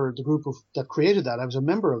a member of the group that created that. I was a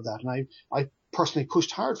member of that. And I personally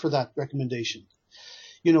pushed hard for that recommendation.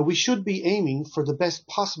 We should be aiming for the best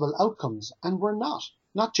possible outcomes, and we're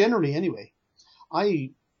not generally anyway.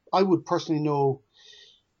 I would personally know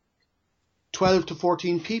 12 to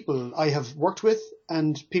 14 people I have worked with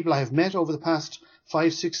and people I have met over the past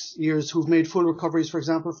 5-6 years who've made full recoveries, for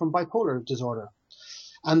example, from bipolar disorder.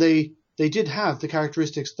 And they did have the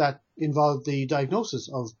characteristics that involved the diagnosis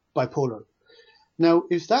of bipolar. Now,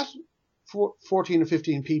 if that 14 or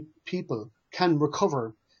 15 people can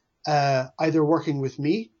recover, either working with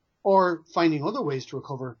me or finding other ways to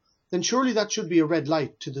recover, then surely that should be a red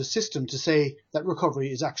light to the system to say that recovery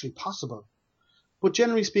is actually possible. But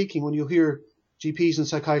generally speaking, when you hear GPs and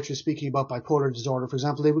psychiatrists speaking about bipolar disorder, for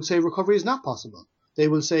example, they would say recovery is not possible. They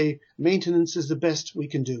will say maintenance is the best we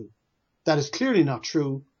can do. That is clearly not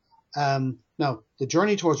true. Now, the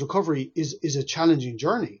journey towards recovery is a challenging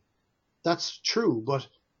journey. That's true. But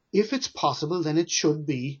if it's possible, then it should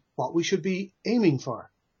be what we should be aiming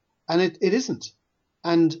for. And it isn't.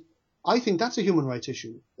 And I think that's a human rights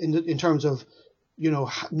issue in terms of,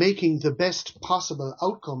 making the best possible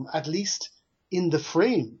outcome, at least in the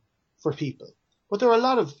frame for people. But there are a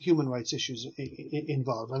lot of human rights issues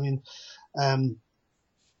involved. I mean,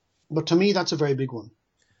 but to me, that's a very big one.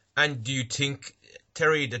 And do you think,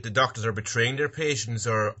 Terry, that the doctors are betraying their patients,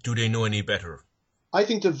 or do they know any better? I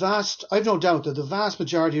think I've no doubt that the vast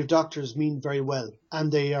majority of doctors mean very well,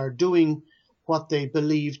 and they are doing what they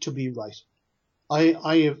believe to be right.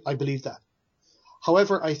 I believe that.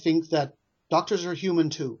 However, I think that doctors are human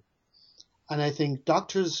too. And I think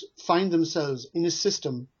doctors find themselves in a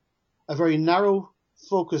system, a very narrow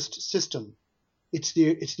focused system. It's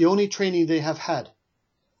the only training they have had.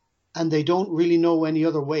 And they don't really know any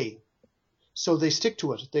other way. So they stick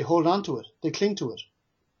to it. They hold on to it. They cling to it.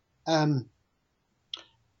 And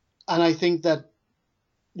I think that,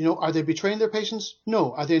 are they betraying their patients?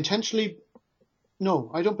 No. Are they intentionally?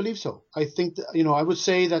 No, I don't believe so. I think that, I would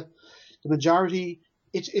say that the majority,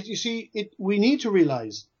 we need to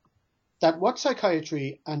realize that what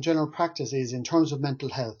psychiatry and general practice is in terms of mental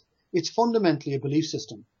health, it's fundamentally a belief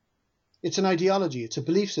system. It's an ideology. It's a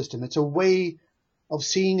belief system. It's a way of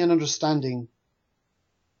seeing and understanding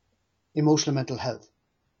emotional mental health.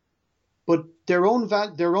 But their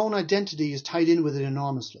own identity is tied in with it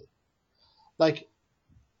enormously. Like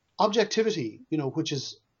objectivity, which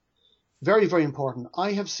is very, very important.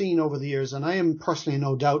 I have seen over the years, and I am personally in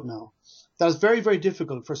no doubt now, that it's very, very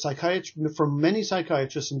difficult for many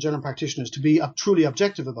psychiatrists and general practitioners to be truly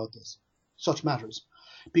objective about such matters,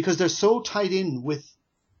 because they're so tied in with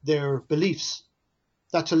their beliefs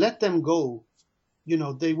that to let them go,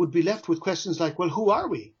 they would be left with questions like, well, who are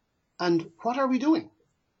we? And what are we doing?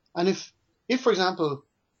 And if for example,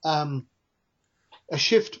 a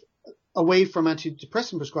shift away from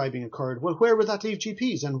antidepressant prescribing occurred, well, where would that leave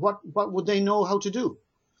GPs? And what would they know how to do?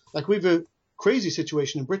 Like, we've a crazy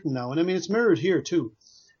situation in Britain now, and I mean, it's mirrored here too,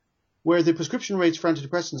 where the prescription rates for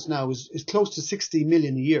antidepressants now is close to 60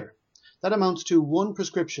 million a year. That amounts to one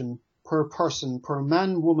prescription per person, per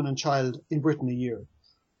man, woman and child in Britain a year.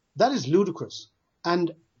 That is ludicrous.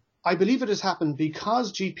 And I believe it has happened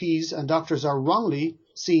because GPs and doctors are wrongly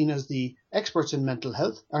seen as the experts in mental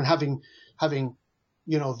health and having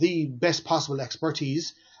the best possible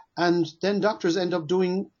expertise. And then doctors end up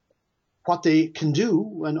doing what they can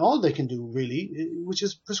do, and all they can do really, which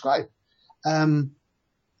is prescribe. And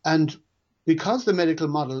because the medical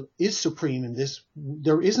model is supreme in this,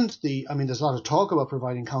 there's a lot of talk about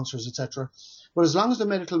providing counselors, etc. But as long as the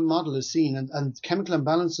medical model is seen and chemical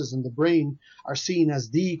imbalances in the brain are seen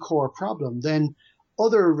as the core problem, then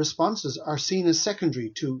other responses are seen as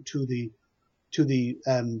secondary to the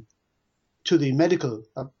medical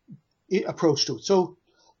approach to it. So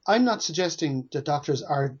I'm not suggesting that doctors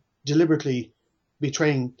are deliberately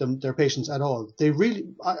betraying their patients at all.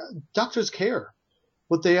 Doctors care,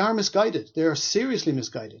 but they are misguided. They are seriously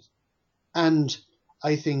misguided. And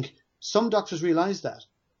I think some doctors realize that,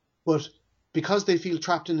 but because they feel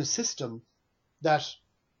trapped in a system that,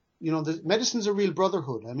 the medicine's a real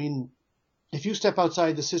brotherhood. I mean, if you step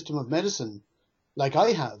outside the system of medicine, like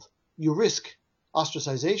I have, you risk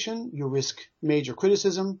ostracization, you risk major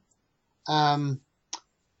criticism, and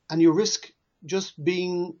you risk just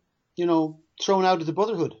being, thrown out of the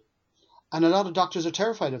brotherhood. And a lot of doctors are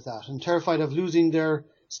terrified of that and terrified of losing their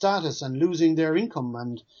status and losing their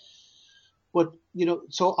income. But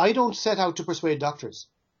so I don't set out to persuade doctors.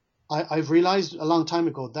 I've realized a long time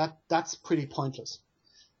ago that that's pretty pointless.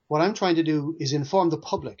 What I'm trying to do is inform the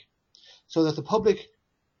public so that the public,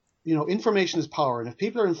 information is power. And if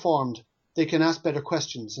people are informed, they can ask better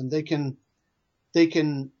questions, and they can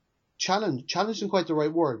challenge isn't quite the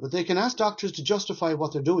right word, but they can ask doctors to justify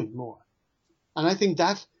what they're doing more. And I think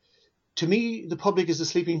that, to me, the public is the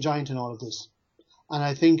sleeping giant in all of this. And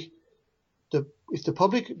I think if the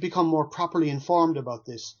public become more properly informed about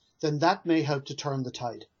this, then that may help to turn the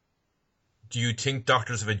tide. Do you think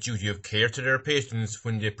doctors have a duty of care to their patients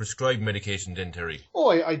when they prescribe medication, then, Terry? Oh,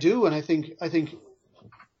 I do, and I think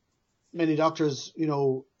many doctors,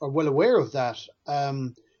 are well aware of that.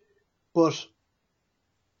 But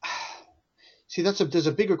see, there's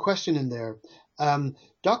a bigger question in there.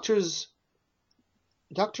 Doctors,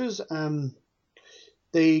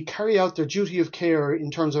 they carry out their duty of care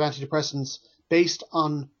in terms of antidepressants based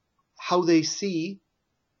on how they see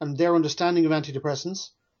and their understanding of antidepressants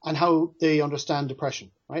and how they understand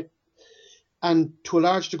depression, right? And to a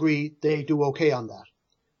large degree, they do okay on that.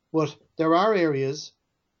 But there are areas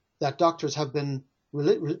that doctors have been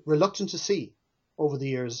reluctant to see over the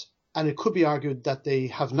years, and it could be argued that they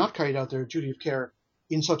have not carried out their duty of care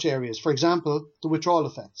in such areas. For example, the withdrawal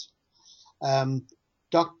effects. The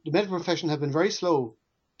medical profession have been very slow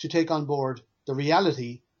to take on board the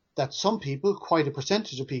reality that some people, quite a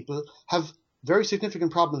percentage of people, have very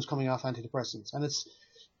significant problems coming off antidepressants. And it's,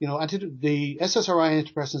 the SSRI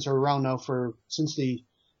antidepressants are around now since the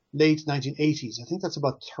late 1980s. I think that's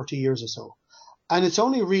about 30 years or so. And it's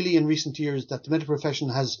only really in recent years that the medical profession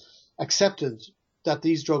has accepted that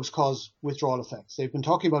these drugs cause withdrawal effects. They've been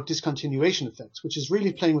talking about discontinuation effects, which is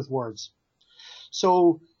really playing with words.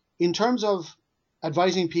 So in terms of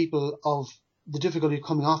advising people of the difficulty of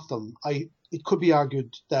coming off them, it could be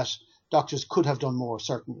argued that doctors could have done more,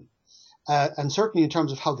 certainly. And certainly in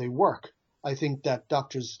terms of how they work, I think that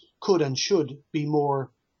doctors could and should be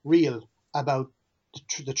more real about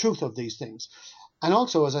the truth of these things. And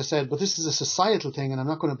also, as I said, but this is a societal thing, and I'm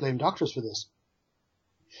not going to blame doctors for this.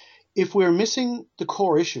 If we're missing the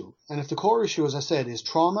core issue, and if the core issue, as I said, is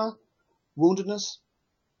trauma, woundedness,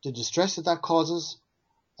 the distress that causes,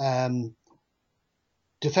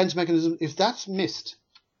 defense mechanism, if that's missed,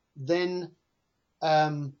 then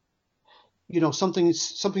something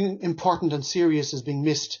important and serious is being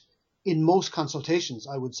missed in most consultations,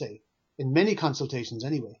 I would say, in many consultations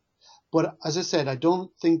anyway. But as I said, I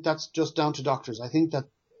don't think that's just down to doctors. I think that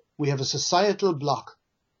we have a societal block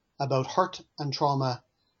about hurt and trauma.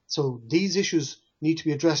 So these issues need to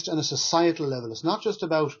be addressed on a societal level. It's not just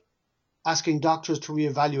about asking doctors to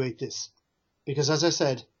reevaluate this. Because as I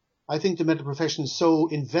said, I think the medical profession is so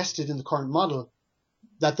invested in the current model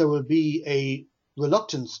that there will be a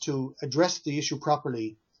reluctance to address the issue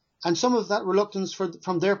properly. And some of that reluctance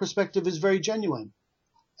from their perspective is very genuine.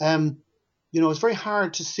 It's very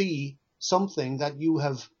hard to see something that you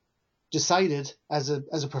have decided as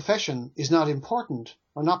a profession is not important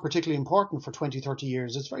or not particularly important for 20, 30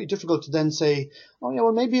 years. It's very difficult to then say, oh yeah,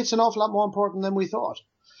 well maybe it's an awful lot more important than we thought.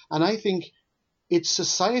 And I think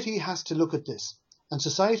society has to look at this, and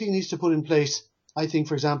society needs to put in place, I think,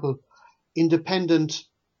 for example, independent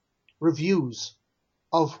reviews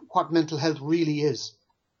of what mental health really is.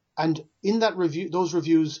 And in those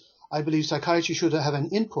reviews, I believe psychiatry should have an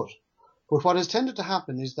input. But what has tended to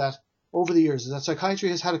happen is that over the years, is that psychiatry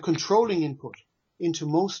has had a controlling input into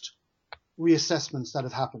most reassessments that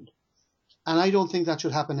have happened. And I don't think that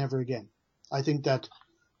should happen ever again. I think that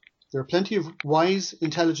there are plenty of wise,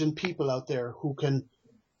 intelligent people out there who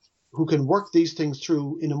can work these things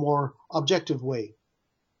through in a more objective way.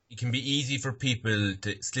 It can be easy for people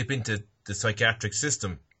to slip into the psychiatric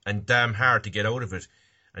system and damn hard to get out of it.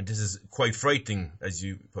 And this is quite frightening, as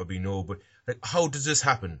you probably know. But how does this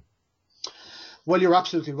happen? Well, you're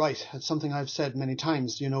absolutely right. It's something I've said many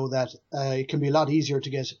times, that it can be a lot easier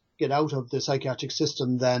to get out of the psychiatric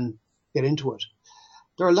system than get into it.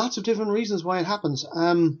 There are lots of different reasons why it happens.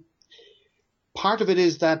 Part of it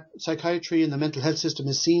is that psychiatry and the mental health system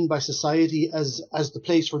is seen by society as the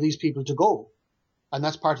place for these people to go. And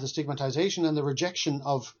that's part of the stigmatization and the rejection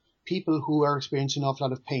of people who are experiencing an awful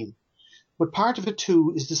lot of pain. But part of it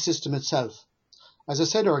too is the system itself. As I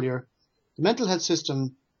said earlier, the mental health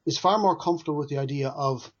system is far more comfortable with the idea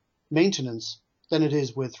of maintenance than it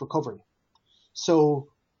is with recovery. So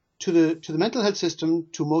to the mental health system,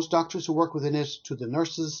 to most doctors who work within it, to the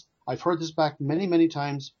nurses, I've heard this back many, many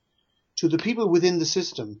times, to the people within the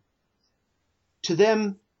system, to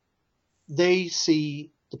them, they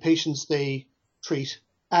see the patients they treat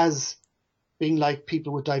as being like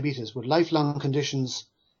people with diabetes, with lifelong conditions,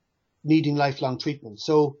 needing lifelong treatment.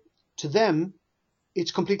 So to them,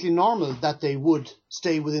 it's completely normal that they would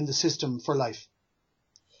stay within the system for life.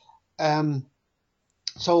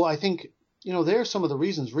 So I think, there are some of the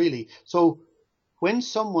reasons really. So when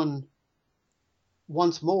someone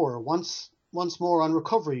wants more on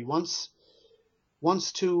recovery, wants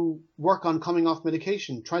to work on coming off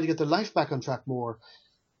medication, trying to get their life back on track more,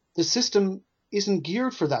 the system isn't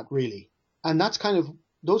geared for that really. And those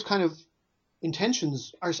kind of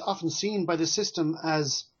intentions are often seen by the system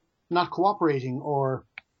as not cooperating or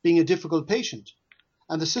being a difficult patient.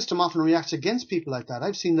 And the system often reacts against people like that.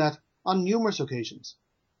 I've seen that on numerous occasions.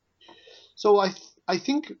 So I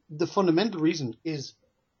think the fundamental reason is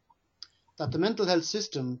that the mental health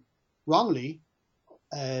system wrongly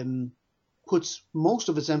puts most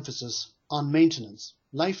of its emphasis on maintenance,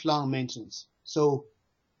 lifelong maintenance. So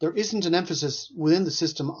there isn't an emphasis within the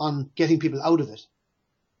system on getting people out of it.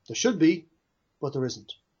 There should be, but there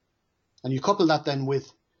isn't. And you couple that then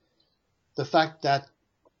with the fact that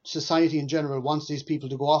society in general wants these people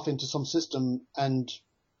to go off into some system and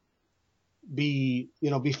be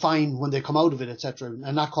fine when they come out of it, etc.,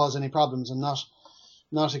 and not cause any problems and not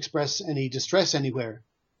not express any distress anywhere,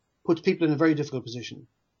 puts people in a very difficult position.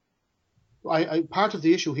 Part of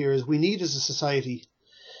the issue here is we need as a society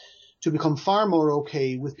to become far more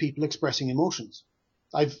okay with people expressing emotions.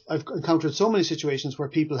 I've encountered so many situations where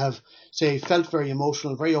people have, say, felt very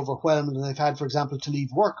emotional, very overwhelmed, and they've had, for example, to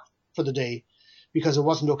leave work for the day because it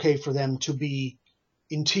wasn't okay for them to be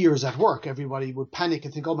in tears at work. Everybody would panic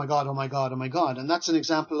and think, oh my God, oh my God, oh my God. And that's an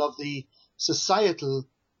example of the societal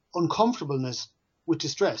uncomfortableness with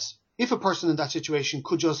distress. If a person in that situation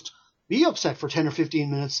could just be upset for 10 or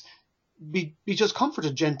 15 minutes, be just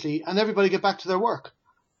comforted gently, and everybody get back to their work,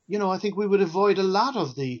 I think we would avoid a lot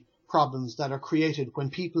of the problems that are created when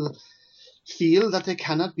people feel that they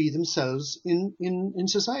cannot be themselves in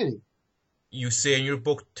society. You say in your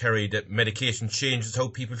book, Terry, that medication changes how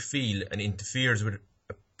people feel and interferes with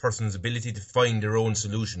a person's ability to find their own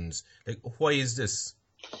solutions. Why is this?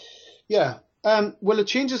 Yeah. Well, it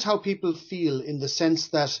changes how people feel in the sense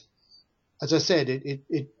that, as I said,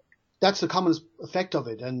 it that's the commonest effect of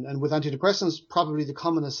it. And with antidepressants, probably the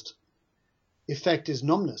commonest effect is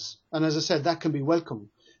numbness. And as I said, that can be welcome.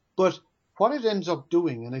 But what it ends up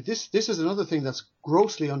doing, and this is another thing that's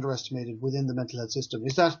grossly underestimated within the mental health system,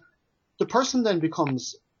 is that the person then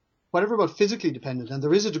becomes whatever about physically dependent, and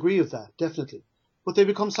there is a degree of that, definitely, but they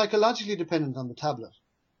become psychologically dependent on the tablet.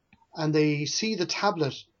 And they see the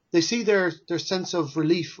tablet, they see their sense of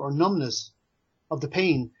relief or numbness of the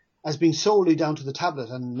pain as being solely down to the tablet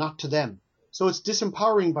and not to them. So it's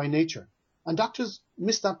disempowering by nature. And doctors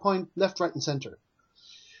miss that point left, right, and centre.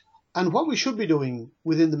 And what we should be doing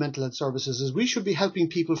within the mental health services is we should be helping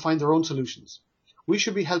people find their own solutions. We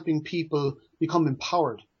should be helping people become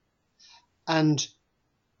empowered. And,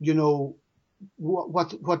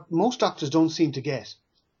 what most doctors don't seem to get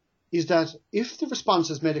is that if the response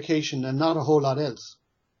is medication and not a whole lot else,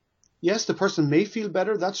 yes, the person may feel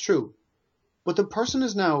better, that's true. But the person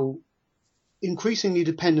is now increasingly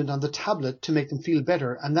dependent on the tablet to make them feel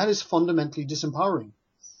better, and that is fundamentally disempowering.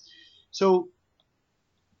 So,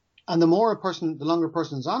 and the longer a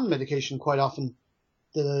person is on medication, quite often,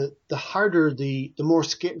 the harder, the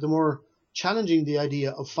more challenging the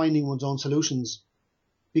idea of finding one's own solutions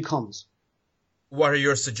becomes. What are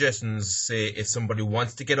your suggestions, say, if somebody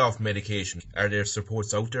wants to get off medication? Are there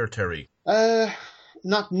supports out there, Terry?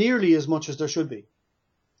 Not nearly as much as there should be.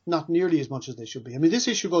 Not nearly as much as they should be. I mean, this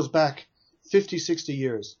issue goes back 50, 60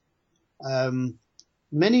 years.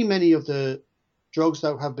 Many of the drugs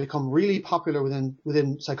that have become really popular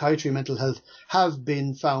within psychiatry and mental health have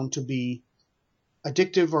been found to be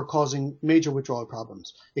addictive or causing major withdrawal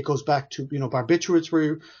problems. It goes back to, barbiturates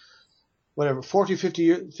were, 40,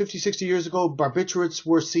 60 years ago, barbiturates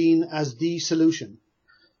were seen as the solution.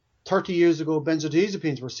 30 years ago,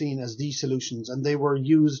 benzodiazepines were seen as the solutions, and they were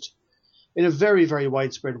used in a very, very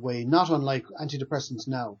widespread way, not unlike antidepressants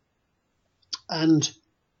now. And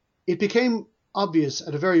it became obvious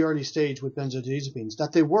at a very early stage with benzodiazepines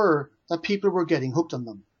that people were getting hooked on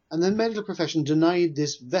them. And the medical profession denied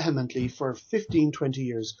this vehemently for 15, 20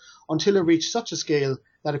 years until it reached such a scale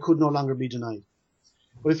that it could no longer be denied.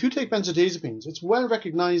 But if you take benzodiazepines, it's well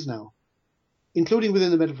recognized now, including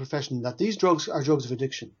within the medical profession, that these drugs are drugs of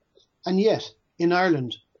addiction. And yet, in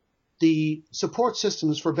Ireland, the support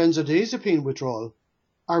systems for benzodiazepine withdrawal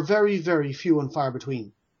are very, very few and far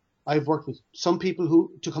between. I've worked with some people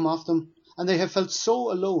to come off them, and they have felt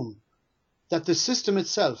so alone that the system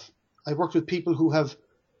itself, I've worked with people who have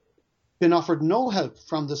been offered no help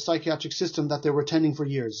from the psychiatric system that they were attending for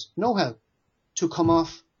years, no help to come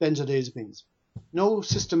off benzodiazepines, no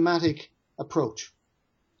systematic approach.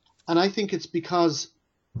 And I think it's because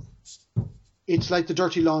it's like the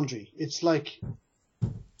dirty laundry. It's like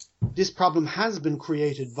this problem has been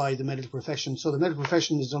created by the medical profession, so the medical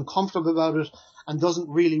profession is uncomfortable about it and doesn't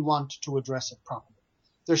really want to address it properly.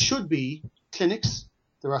 There should be clinics.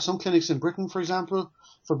 There are some clinics in Britain, for example,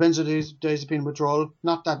 for benzodiazepine withdrawal.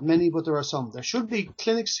 Not that many, but there are some. There should be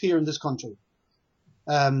clinics here in this country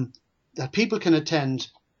that people can attend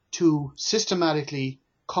to systematically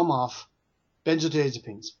come off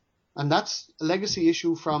benzodiazepines. And that's a legacy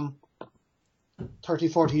issue from 30,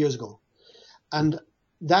 40 years ago. And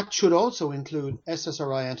that should also include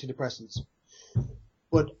SSRI antidepressants.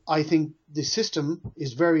 But I think the system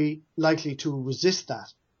is very likely to resist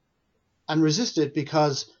that. And resist it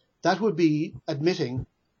because that would be admitting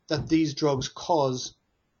that these drugs cause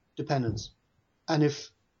dependence. And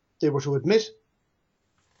if they were to admit,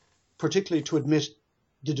 particularly to admit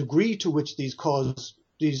the degree to which the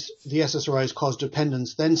SSRIs cause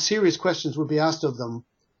dependence, then serious questions would be asked of them,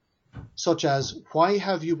 such as, why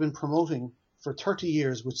have you been promoting for 30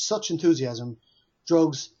 years with such enthusiasm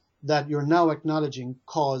drugs that you're now acknowledging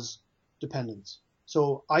cause dependence?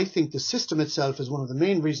 So I think the system itself is one of the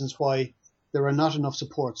main reasons why there are not enough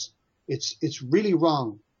supports. It's really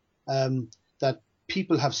wrong that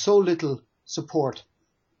people have so little support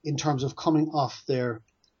in terms of coming off their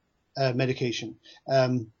medication.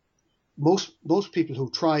 Most people who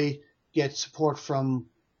try get support from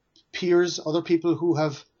peers, other people who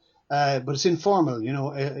have, but it's informal.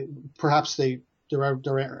 Perhaps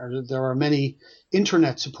there are many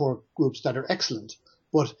internet support groups that are excellent,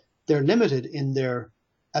 but they're limited in their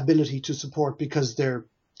ability to support because they're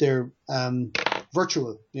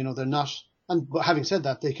virtual. They're not. And having said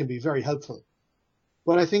that, they can be very helpful.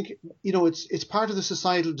 But I think it's part of the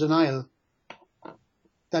societal denial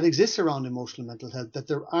that exists around emotional mental health, that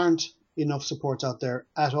there aren't enough supports out there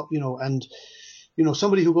at all. And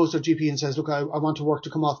somebody who goes to their GP and says, "Look, I want to work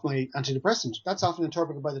to come off my antidepressant," that's often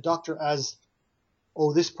interpreted by the doctor as,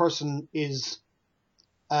 "Oh, this person is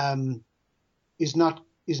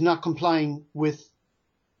not complying with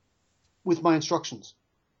my instructions."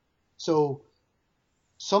 So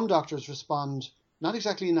some doctors respond not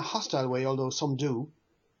exactly in a hostile way, although some do,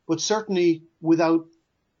 but certainly without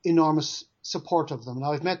enormous support of them.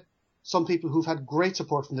 Now, I've met some people who've had great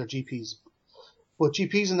support from their GPs, but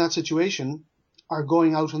GPs in that situation are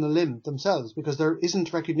going out on a limb themselves because there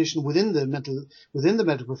isn't recognition within the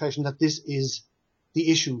medical profession that this is the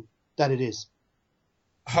issue that it is.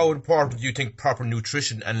 How important do you think proper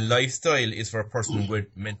nutrition and lifestyle is for a person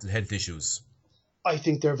with mental health issues? I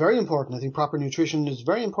think they're very important. I think proper nutrition is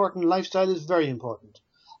very important. Lifestyle is very important.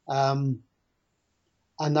 And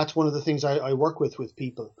that's one of the things I work with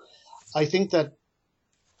people. I think though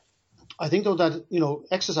that,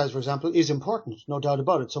 exercise, for example, is important. No doubt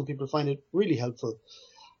about it. Some people find it really helpful.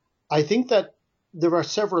 I think that there are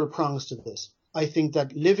several prongs to this. I think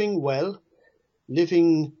that living well,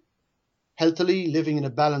 living healthily, living in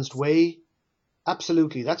a balanced way,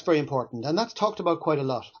 absolutely, that's very important. And that's talked about quite a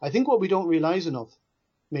lot. I think what we don't realize enough,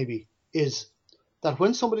 maybe, is that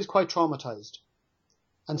when somebody's quite traumatized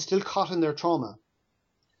and still caught in their trauma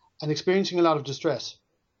and experiencing a lot of distress,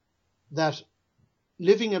 that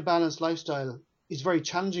living a balanced lifestyle is very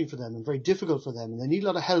challenging for them and very difficult for them. And they need a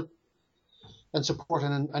lot of help and support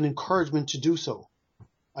and encouragement to do so.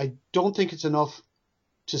 I don't think it's enough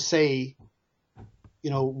to say,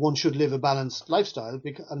 one should live a balanced lifestyle,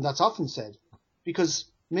 and that's often said, because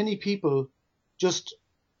many people just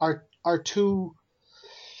are too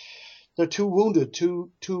wounded,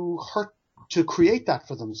 too hurt to create that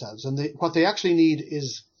for themselves. And what they actually need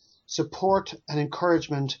is support and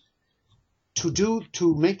encouragement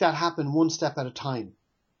to make that happen one step at a time.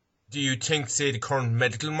 Do you think, say, the current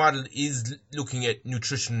medical model is looking at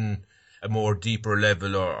nutrition a more deeper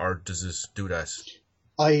level, or does it do that?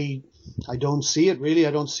 I don't see it really.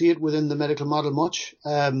 I don't see it within the medical model much.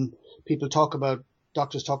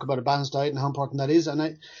 Doctors talk about a balanced diet and how important that is,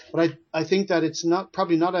 but I think that it's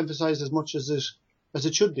probably not emphasized as much as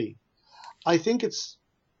it should be. I think it's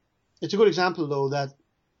a good example though that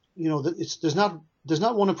there's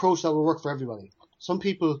not one approach that will work for everybody. Some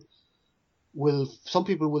people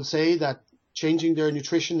will say that changing their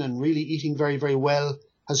nutrition and really eating very, very well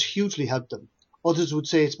has hugely helped them. Others would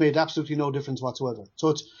say it's made absolutely no difference whatsoever.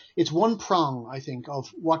 So it's one prong, I think, of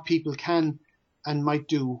what people can and might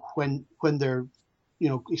do when they're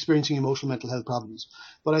experiencing emotional mental health problems.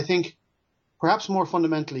 But I think perhaps more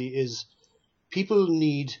fundamentally is people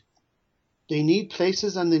need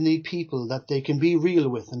places and they need people that they can be real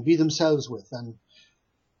with and be themselves with and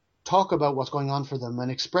talk about what's going on for them and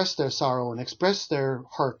express their sorrow and express their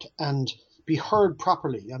hurt and be heard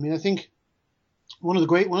properly. I mean, I think one of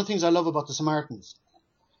the things I love about the Samaritans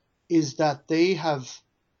is that they have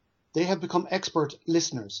become expert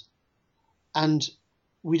listeners, and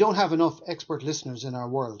we don't have enough expert listeners in our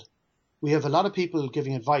world. We have a lot of people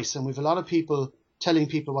giving advice and we have a lot of people telling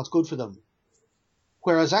people what's good for them.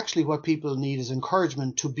 Whereas actually what people need is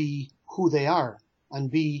encouragement to be who they are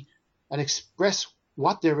and express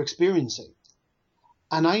what they're experiencing.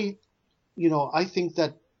 And I think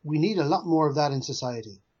that we need a lot more of that in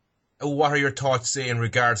society. What are your thoughts, say, in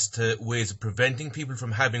regards to ways of preventing people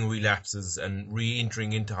from having relapses and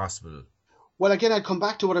re-entering into hospital? Well, again, I'd come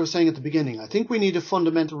back to what I was saying at the beginning. I think we need a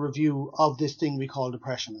fundamental review of this thing we call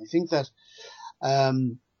depression. I think that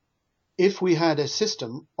if we had a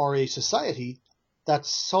system or a society that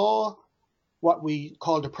saw what we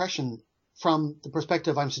call depression from the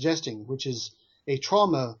perspective I'm suggesting, which is a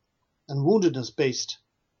trauma and woundedness-based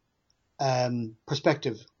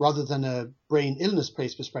perspective rather than a brain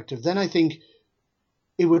illness-based perspective, then I think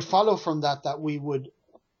it would follow from that we would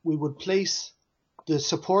place the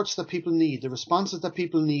supports that people need, the responses that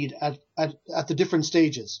people need at the different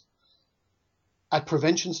stages, at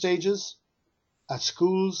prevention stages, at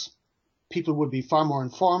schools. People would be far more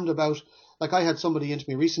informed about, like I had somebody into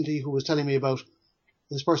me recently who was telling me about,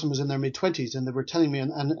 this person was in their mid-20s and they were telling me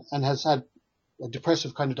and has had a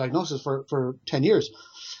depressive kind of diagnosis for 10 years.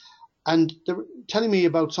 And they were telling me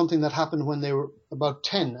about something that happened when they were about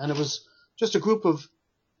 10, and it was just a group of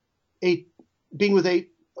 8, being with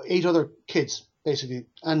eight other kids, basically.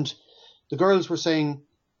 And the girls were saying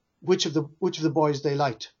which of the boys they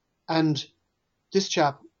liked. And this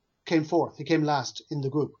chap came fourth. He came last in the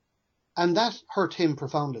group. And that hurt him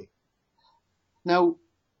profoundly. Now,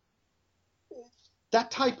 that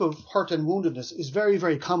type of hurt and woundedness is very,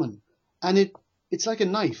 very common. And it's like a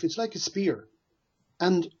knife. It's like a spear.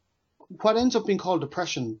 And what ends up being called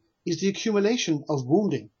depression is the accumulation of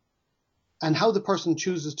wounding and how the person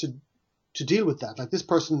chooses to deal with that. Like this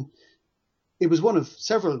person, it was one of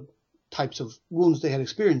several types of wounds they had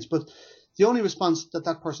experienced, but the only response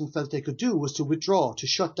that person felt they could do was to withdraw, to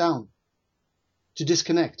shut down, to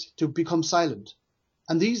disconnect, to become silent.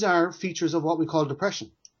 And these are features of what we call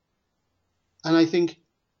depression. And I think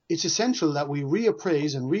it's essential that we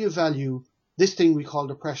reappraise and reevaluate this thing we call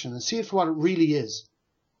depression and see it for what it really is.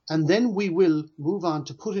 And then we will move on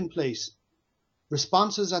to put in place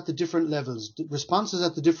responses at the different levels, responses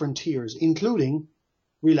at the different tiers, including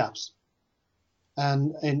relapse.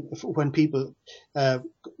 And when people are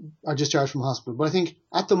discharged from hospital. But I think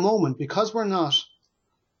at the moment, because we're not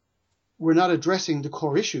addressing the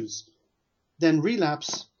core issues, then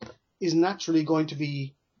relapse is naturally going to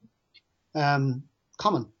be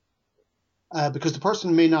common. Because the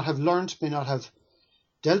person may not have learned, may not have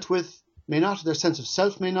dealt with, their sense of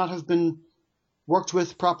self may not have been worked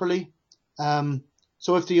with properly.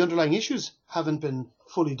 So if the underlying issues haven't been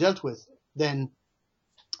fully dealt with, then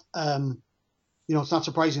it's not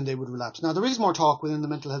surprising they would relapse. Now, there is more talk within the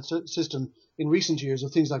mental health system in recent years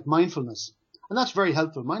of things like mindfulness, and that's very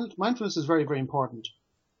helpful. Mindfulness is very, very important.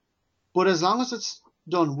 But as long as it's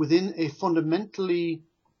done within a fundamentally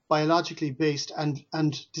biologically based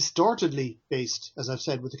and distortedly based, as I've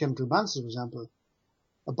said with the chemical imbalances, for example,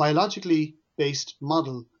 a biologically based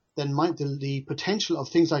model, then the potential of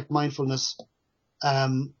things like mindfulness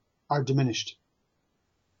are diminished.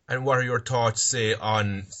 And what are your thoughts, say,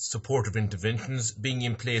 on supportive interventions being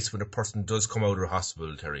in place when a person does come out of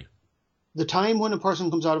hospital, Terry? The time when a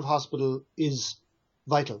person comes out of hospital is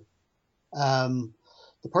vital.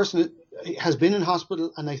 The person has been in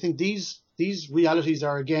hospital, and I think these realities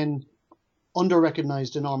are, again,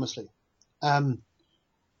 under-recognized enormously.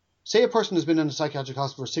 Say a person has been in a psychiatric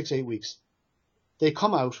hospital for 6-8 weeks. They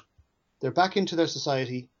come out, they're back into their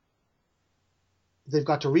society, they've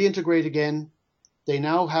got to reintegrate again. They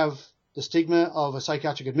now have the stigma of a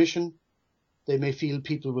psychiatric admission. They may feel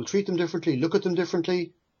people will treat them differently, look at them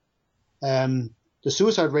differently. The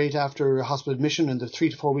suicide rate after a hospital admission and the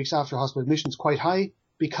 3 to 4 weeks after hospital admission is quite high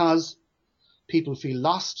because people feel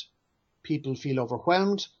lost, people feel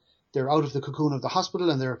overwhelmed. They're out of the cocoon of the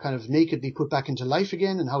hospital and they're kind of nakedly put back into life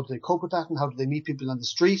again. And how do they cope with that? And how do they meet people on the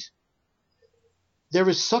street? There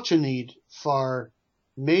is such a need for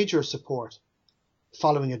major support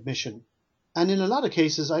following admission. And in a lot of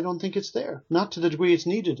cases, I don't think it's there. Not to the degree it's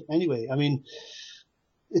needed anyway. I mean,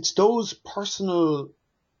 it's those personal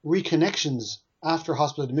reconnections after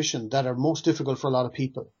hospital admission that are most difficult for a lot of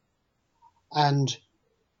people. And,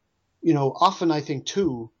 often I think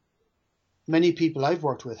too, many people I've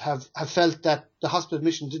worked with have felt that the hospital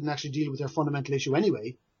admission didn't actually deal with their fundamental issue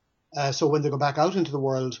anyway. So when they go back out into the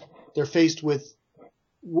world, they're faced with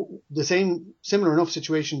the similar enough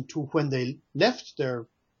situation to when they left their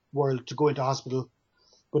world to go into hospital,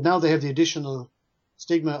 but now they have the additional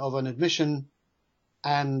stigma of an admission,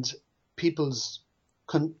 and people's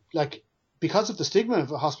because of the stigma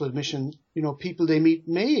of a hospital admission, people they meet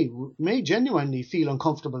may genuinely feel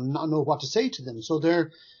uncomfortable and not know what to say to them. So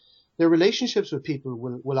their relationships with people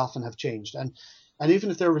will often have changed, and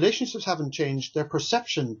even if their relationships haven't changed, their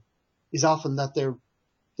perception is often that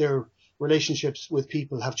their relationships with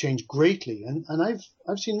people have changed greatly, and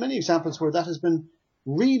I've seen many examples where that has been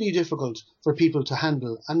really difficult for people to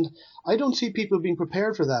handle, and I don't see people being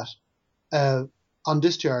prepared for that on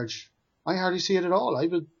discharge. I hardly see it at all. I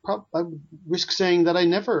would risk saying that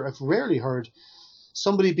I've rarely heard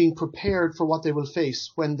somebody being prepared for what they will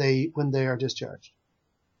face when they are discharged.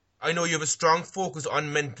 I know you have a strong focus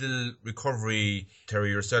on mental recovery, Terry,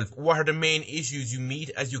 yourself. What are the main issues you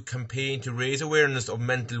meet as you campaign to raise awareness of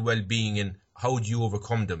mental well-being, and how do you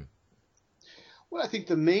overcome them? Well, I think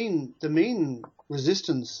the main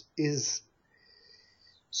resistance is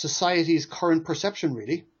society's current perception,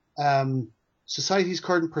 really. Society's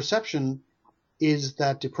current perception is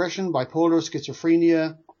that depression, bipolar,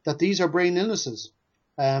 schizophrenia, that these are brain illnesses.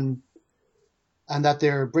 And and that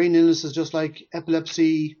their brain illness is just like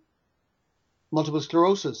epilepsy, multiple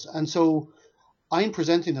sclerosis. And so I'm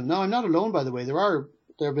presenting them. Now, I'm not alone, by the way. There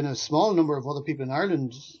have been a small number of other people in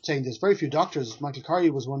Ireland saying this. Very few doctors. Michael Carey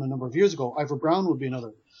was one a number of years ago. Ivor Brown would be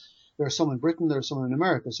another. There are some in Britain. There are some in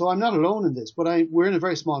America. So I'm not alone in this, but we're in a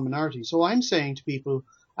very small minority. So I'm saying to people,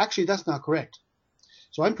 actually, that's not correct.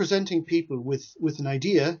 So I'm presenting people with an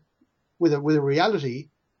idea, with a reality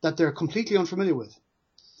that they're completely unfamiliar with.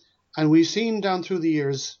 And we've seen down through the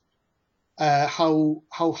years how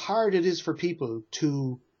hard it is for people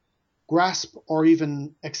to grasp or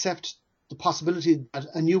even accept the possibility that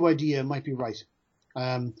a new idea might be right.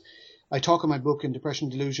 I talk in my book, in Depression,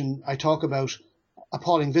 Delusion, I talk about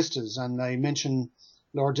appalling vistas, and I mention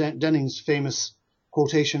Lord Denning's famous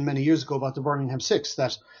quotation many years ago about the Birmingham Six,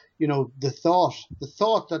 that, you know, the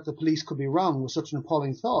thought that the police could be wrong was such an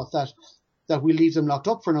appalling thought that we leave them locked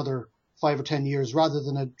up for another 5 or 10 years rather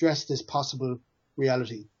than address this possible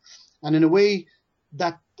reality. And in a way,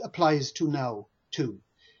 that applies to now too.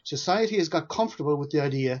 Society has got comfortable with the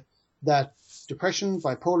idea that depression,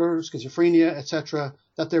 bipolar, schizophrenia, etc.,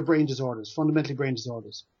 that they're brain disorders, fundamentally brain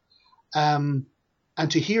disorders. And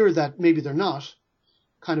to hear that maybe they're not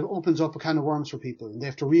kind of opens up a can of worms for people, and they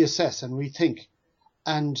have to reassess and rethink.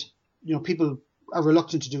 And, you know, people are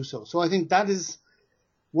reluctant to do so. So I think that is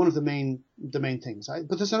one of the main things.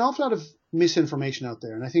 But there's an awful lot of misinformation out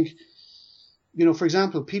there. And I think, you know, for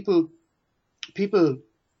example, people,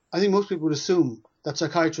 I think most people would assume that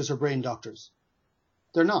psychiatrists are brain doctors.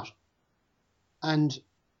 They're not. And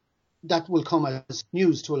that will come as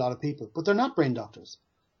news to a lot of people. But they're not brain doctors.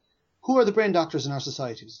 Who are the brain doctors in our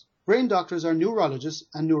societies? Brain doctors are neurologists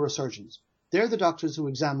and neurosurgeons. They're the doctors who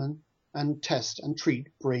examine and test and treat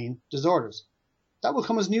brain disorders. That will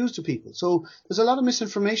come as news to people. So there's a lot of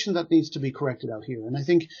misinformation that needs to be corrected out here. And I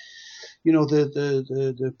think, you know,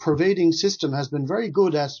 the pervading system has been very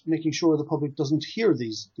good at making sure the public doesn't hear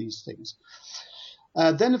these things.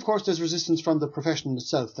 Then, of course, there's resistance from the profession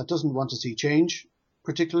itself that doesn't want to see change,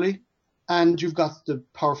 particularly. And you've got the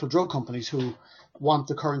powerful drug companies who want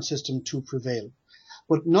the current system to prevail.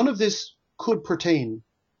 But none of this could pertain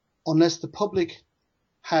unless the public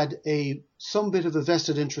had some bit of a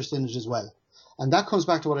vested interest in it as well. And that comes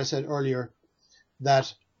back to what I said earlier,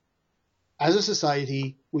 that as a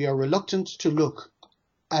society, we are reluctant to look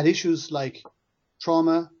at issues like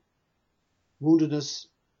trauma, woundedness,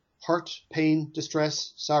 hurt, pain,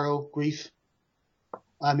 distress, sorrow, grief.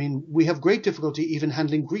 I mean, we have great difficulty even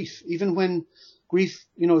handling grief, even when grief,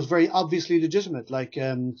 you know, is very obviously legitimate, like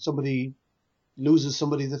somebody loses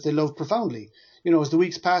somebody that they love profoundly. You know, as the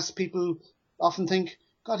weeks pass, people often think,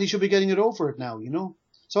 God, he should be getting it over it now, you know.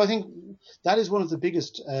 So I think that is one of the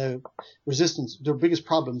biggest resistance, the biggest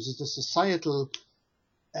problems is the societal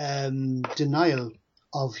denial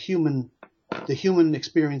of the human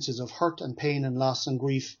experiences of hurt and pain and loss and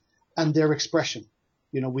grief and their expression.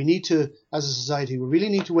 You know, we need to, as a society, we really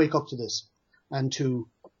need to wake up to this and to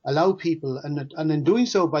allow people, and in doing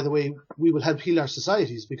so, by the way, we will help heal our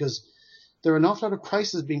societies, because there are an awful lot of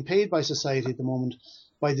prices being paid by society at the moment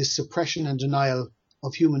by this suppression and denial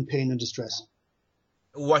of human pain and distress.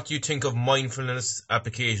 What do you think of mindfulness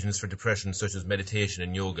applications for depression, such as meditation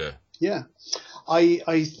and yoga? Yeah,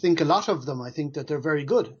 I think a lot of them, I think that they're very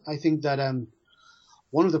good. I think that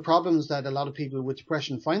one of the problems that a lot of people with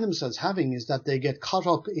depression find themselves having is that they get caught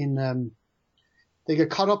up in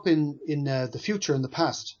the future and the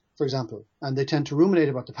past, for example, and they tend to ruminate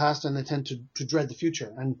about the past and they tend to dread the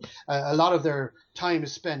future. And a lot of their time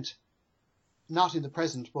is spent not in the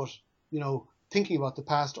present, but, you know, thinking about the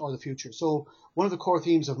past or the future. So one of the core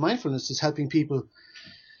themes of mindfulness is helping people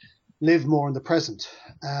live more in the present.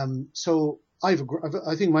 So I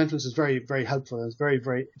think mindfulness is very, very helpful. It's very,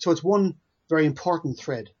 very, so it's one very important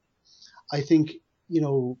thread. I think, you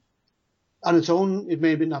know, on its own, it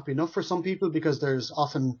may not be enough for some people because there's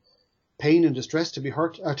often pain and distress to be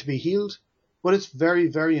hurt or to be healed, but it's very,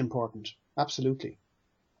 very important. Absolutely.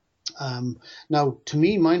 Now, to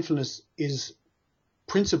me, mindfulness is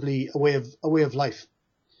principally a way of life.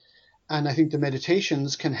 And I think the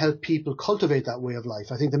meditations can help people cultivate that way of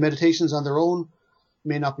life. I think the meditations on their own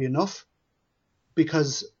may not be enough,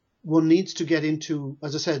 because one needs to get into,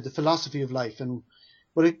 as I said, the philosophy of life.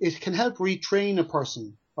 But it can help retrain a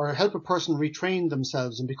person, or help a person retrain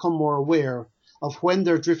themselves and become more aware of when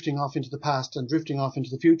they're drifting off into the past and drifting off into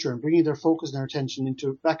the future, and bringing their focus and their attention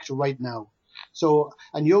back to right now. So,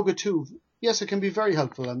 and yoga too, yes, it can be very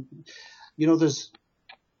helpful. And, you know, there's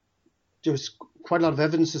quite a lot of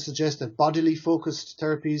evidence to suggest that bodily focused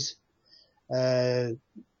therapies,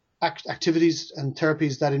 activities and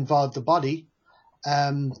therapies that involve the body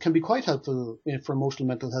can be quite helpful for emotional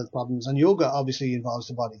mental health problems. And yoga obviously involves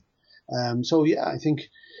the body. So yeah, I think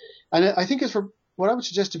it's for what I would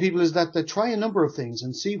suggest to people is that they try a number of things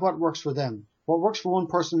and see what works for them. What works for one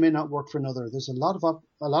person may not work for another. There's a lot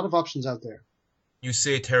of options out there. You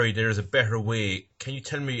say, Terry, there is a better way. Can you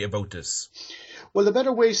tell me about this? Well, the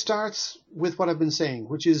better way starts with what I've been saying,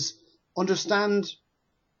 which is understand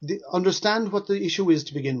what the issue is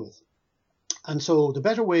to begin with. And so the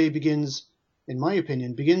better way begins, in my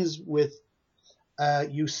opinion, with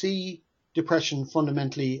you see depression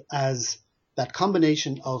fundamentally as that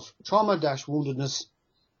combination of trauma-woundedness,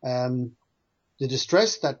 the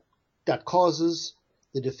distress that causes,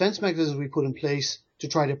 the defense mechanisms we put in place to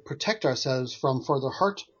try to protect ourselves from further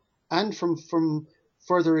hurt and from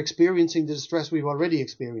further experiencing the distress we've already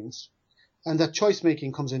experienced. And that choice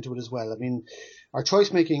making comes into it as well. I mean, our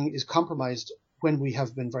choice making is compromised when we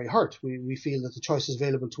have been very hurt. We feel that the choices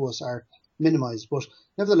available to us are minimized, but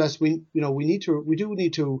nevertheless, we do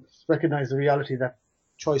need to recognize the reality that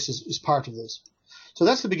choice is part of this. So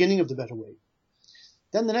that's the beginning of the better way.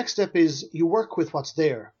 Then the next step is you work with what's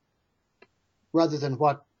there rather than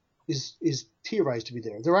what is theorized to be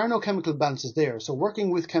there. There are no chemical imbalances there. So working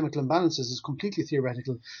with chemical imbalances is completely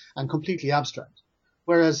theoretical and completely abstract.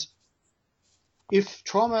 Whereas if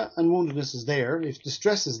trauma and woundedness is there, if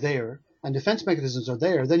distress is there and defense mechanisms are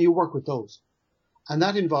there, then you work with those. And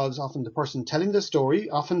that involves often the person telling the story.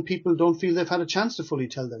 Often people don't feel they've had a chance to fully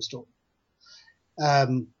tell their story.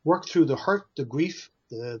 Work through the hurt, the grief,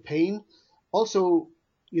 the pain. Also,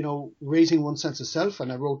 raising one's sense of self.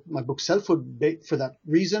 And I wrote my book Selfhood for that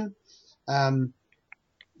reason.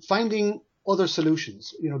 Finding other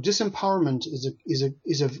solutions. Disempowerment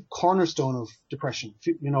is a cornerstone of depression.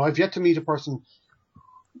 I've yet to meet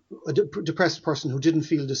a depressed person who didn't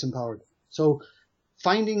feel disempowered. So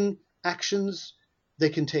finding actions they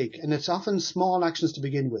can take, and it's often small actions to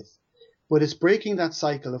begin with, but it's breaking that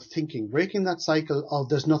cycle of thinking, breaking that cycle of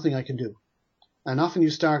there's nothing I can do. And often you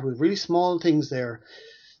start with really small things there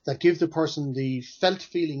that give the person the felt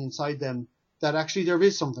feeling inside them that actually there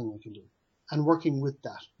is something I can do, and working with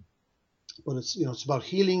that. But it's about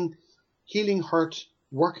healing hurt,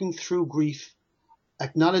 working through grief,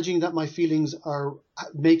 acknowledging that my feelings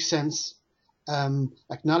make sense,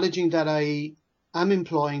 acknowledging that I am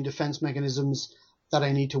employing defense mechanisms that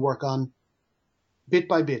I need to work on bit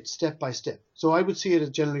by bit, step by step. So I would see it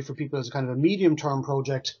generally for people as a kind of a medium-term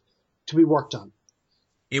project to be worked on.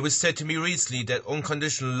 It was said to me recently that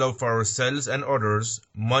unconditional love for ourselves and others,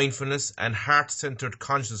 mindfulness and heart-centered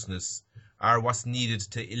consciousness are what's needed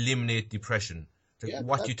to eliminate depression.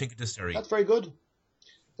 What do you think of this, Terry? That's very good.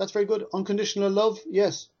 Unconditional love,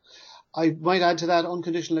 yes. I might add to that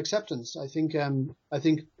unconditional acceptance. I think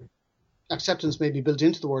acceptance may be built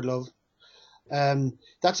into the word love.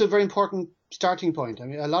 That's a very important starting point. I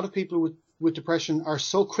mean, a lot of people with depression are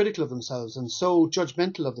so critical of themselves and so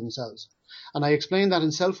judgmental of themselves. And I explained that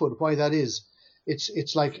in Selfhood, why that is.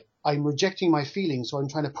 It's like I'm rejecting my feelings, so I'm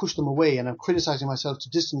trying to push them away, and I'm criticizing myself to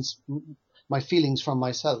distance my feelings from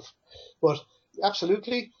myself. But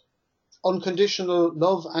absolutely, unconditional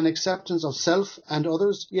love and acceptance of self and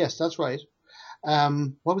others, yes, that's right.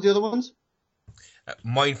 What were the other ones?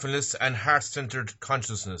 Mindfulness and heart-centered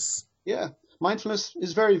consciousness. Yeah, mindfulness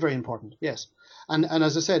is very, very important, yes. And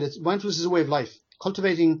as I said, mindfulness is a way of life,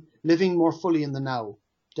 cultivating living more fully in the now,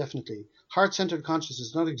 definitely. Heart-centered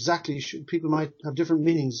consciousness, not exactly, people might have different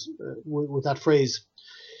meanings with that phrase.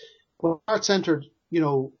 But heart-centered,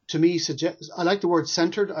 to me, I like the word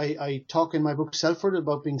centered. I talk in my book Selfhood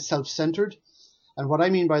about being self-centered. And what I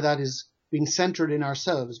mean by that is being centered in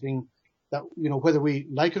ourselves, being that, whether we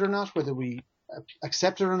like it or not, whether we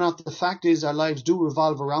accept it or not, the fact is our lives do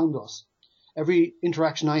revolve around us. Every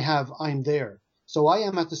interaction I have, I'm there. So I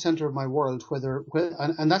am at the center of my world,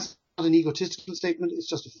 and that's not an egotistical statement, it's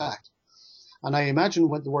just a fact. And I imagine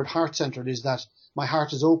what the word heart-centered is that my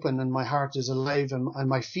heart is open and my heart is alive and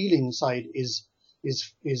my feeling side is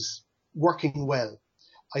working well.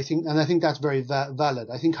 I think that's very valid.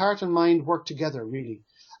 I think heart and mind work together, really.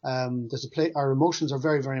 Our emotions are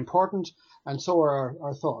very, very important, and so are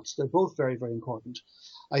our thoughts. They're both very, very important.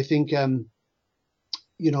 I think,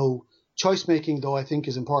 choice making, though, I think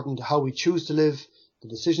is important. How we choose to live, the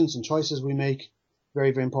decisions and choices we make,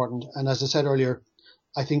 very, very important. And as I said earlier,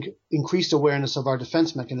 I think increased awareness of our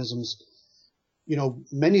defense mechanisms.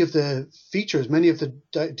 Many of the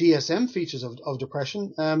DSM features of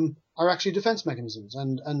depression are actually defense mechanisms.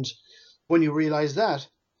 And when you realize that,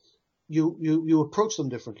 you approach them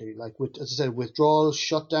differently. Like as I said, withdrawal,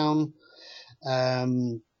 shutdown,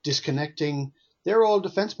 disconnecting, they're all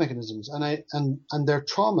defense mechanisms, and they're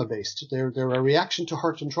trauma based. They're a reaction to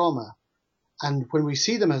hurt and trauma. And when we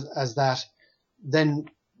see them as that, then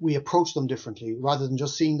we approach them differently rather than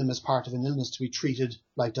just seeing them as part of an illness to be treated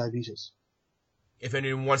like diabetes. If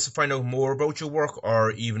anyone wants to find out more about your work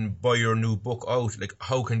or even buy your new book out, like,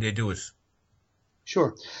 how can they do it?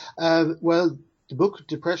 Sure. Well, the book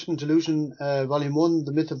Depression, Delusion, Volume 1,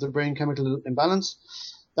 The Myth of the Brain Chemical Imbalance,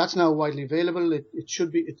 that's now widely available. It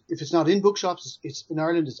should be, if it's not in bookshops, it's in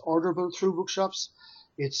Ireland, it's orderable through bookshops.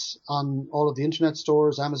 It's on all of the internet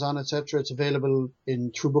stores, Amazon, etc. It's available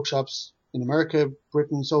through bookshops in America,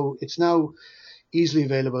 Britain. So it's now easily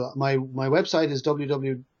available. My website is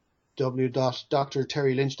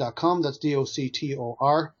www.drterrylynch.com. That's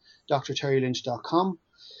DOCTOR, drterrylynch.com.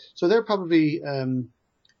 So there are probably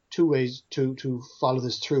two ways to follow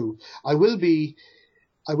this through. I will be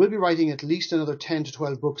writing at least another 10 to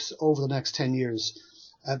 12 books over the next 10 years.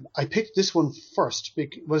 I picked this one first.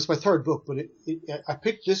 Well, it's my third book, but I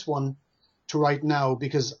picked this one to write now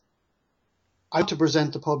because I want to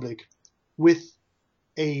present the public with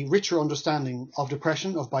a richer understanding of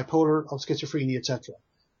depression, of bipolar, of schizophrenia, etc.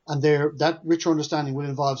 And that richer understanding will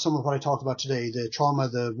involve some of what I talked about today, the trauma,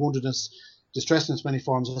 the woundedness, distress in its many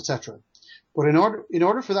forms, etc. But in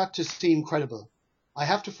order for that to seem credible, I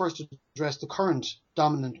have to first address the current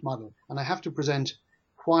dominant model, and I have to present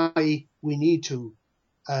why we need to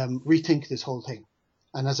rethink this whole thing.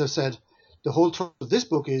 And as I said, the whole thrust of this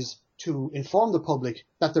book is to inform the public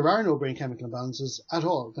that there are no brain chemical imbalances at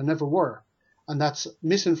all. There never were. And that's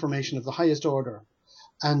misinformation of the highest order.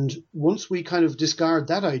 And once we kind of discard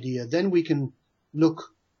that idea, then we can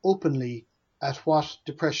look openly at what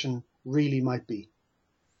depression really might be.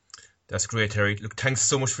 That's great, Terry. Look, thanks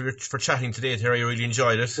so much for chatting today, Terry. I really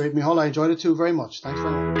enjoyed it. Great, Micheál. I enjoyed it too very much. Thanks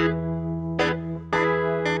very much.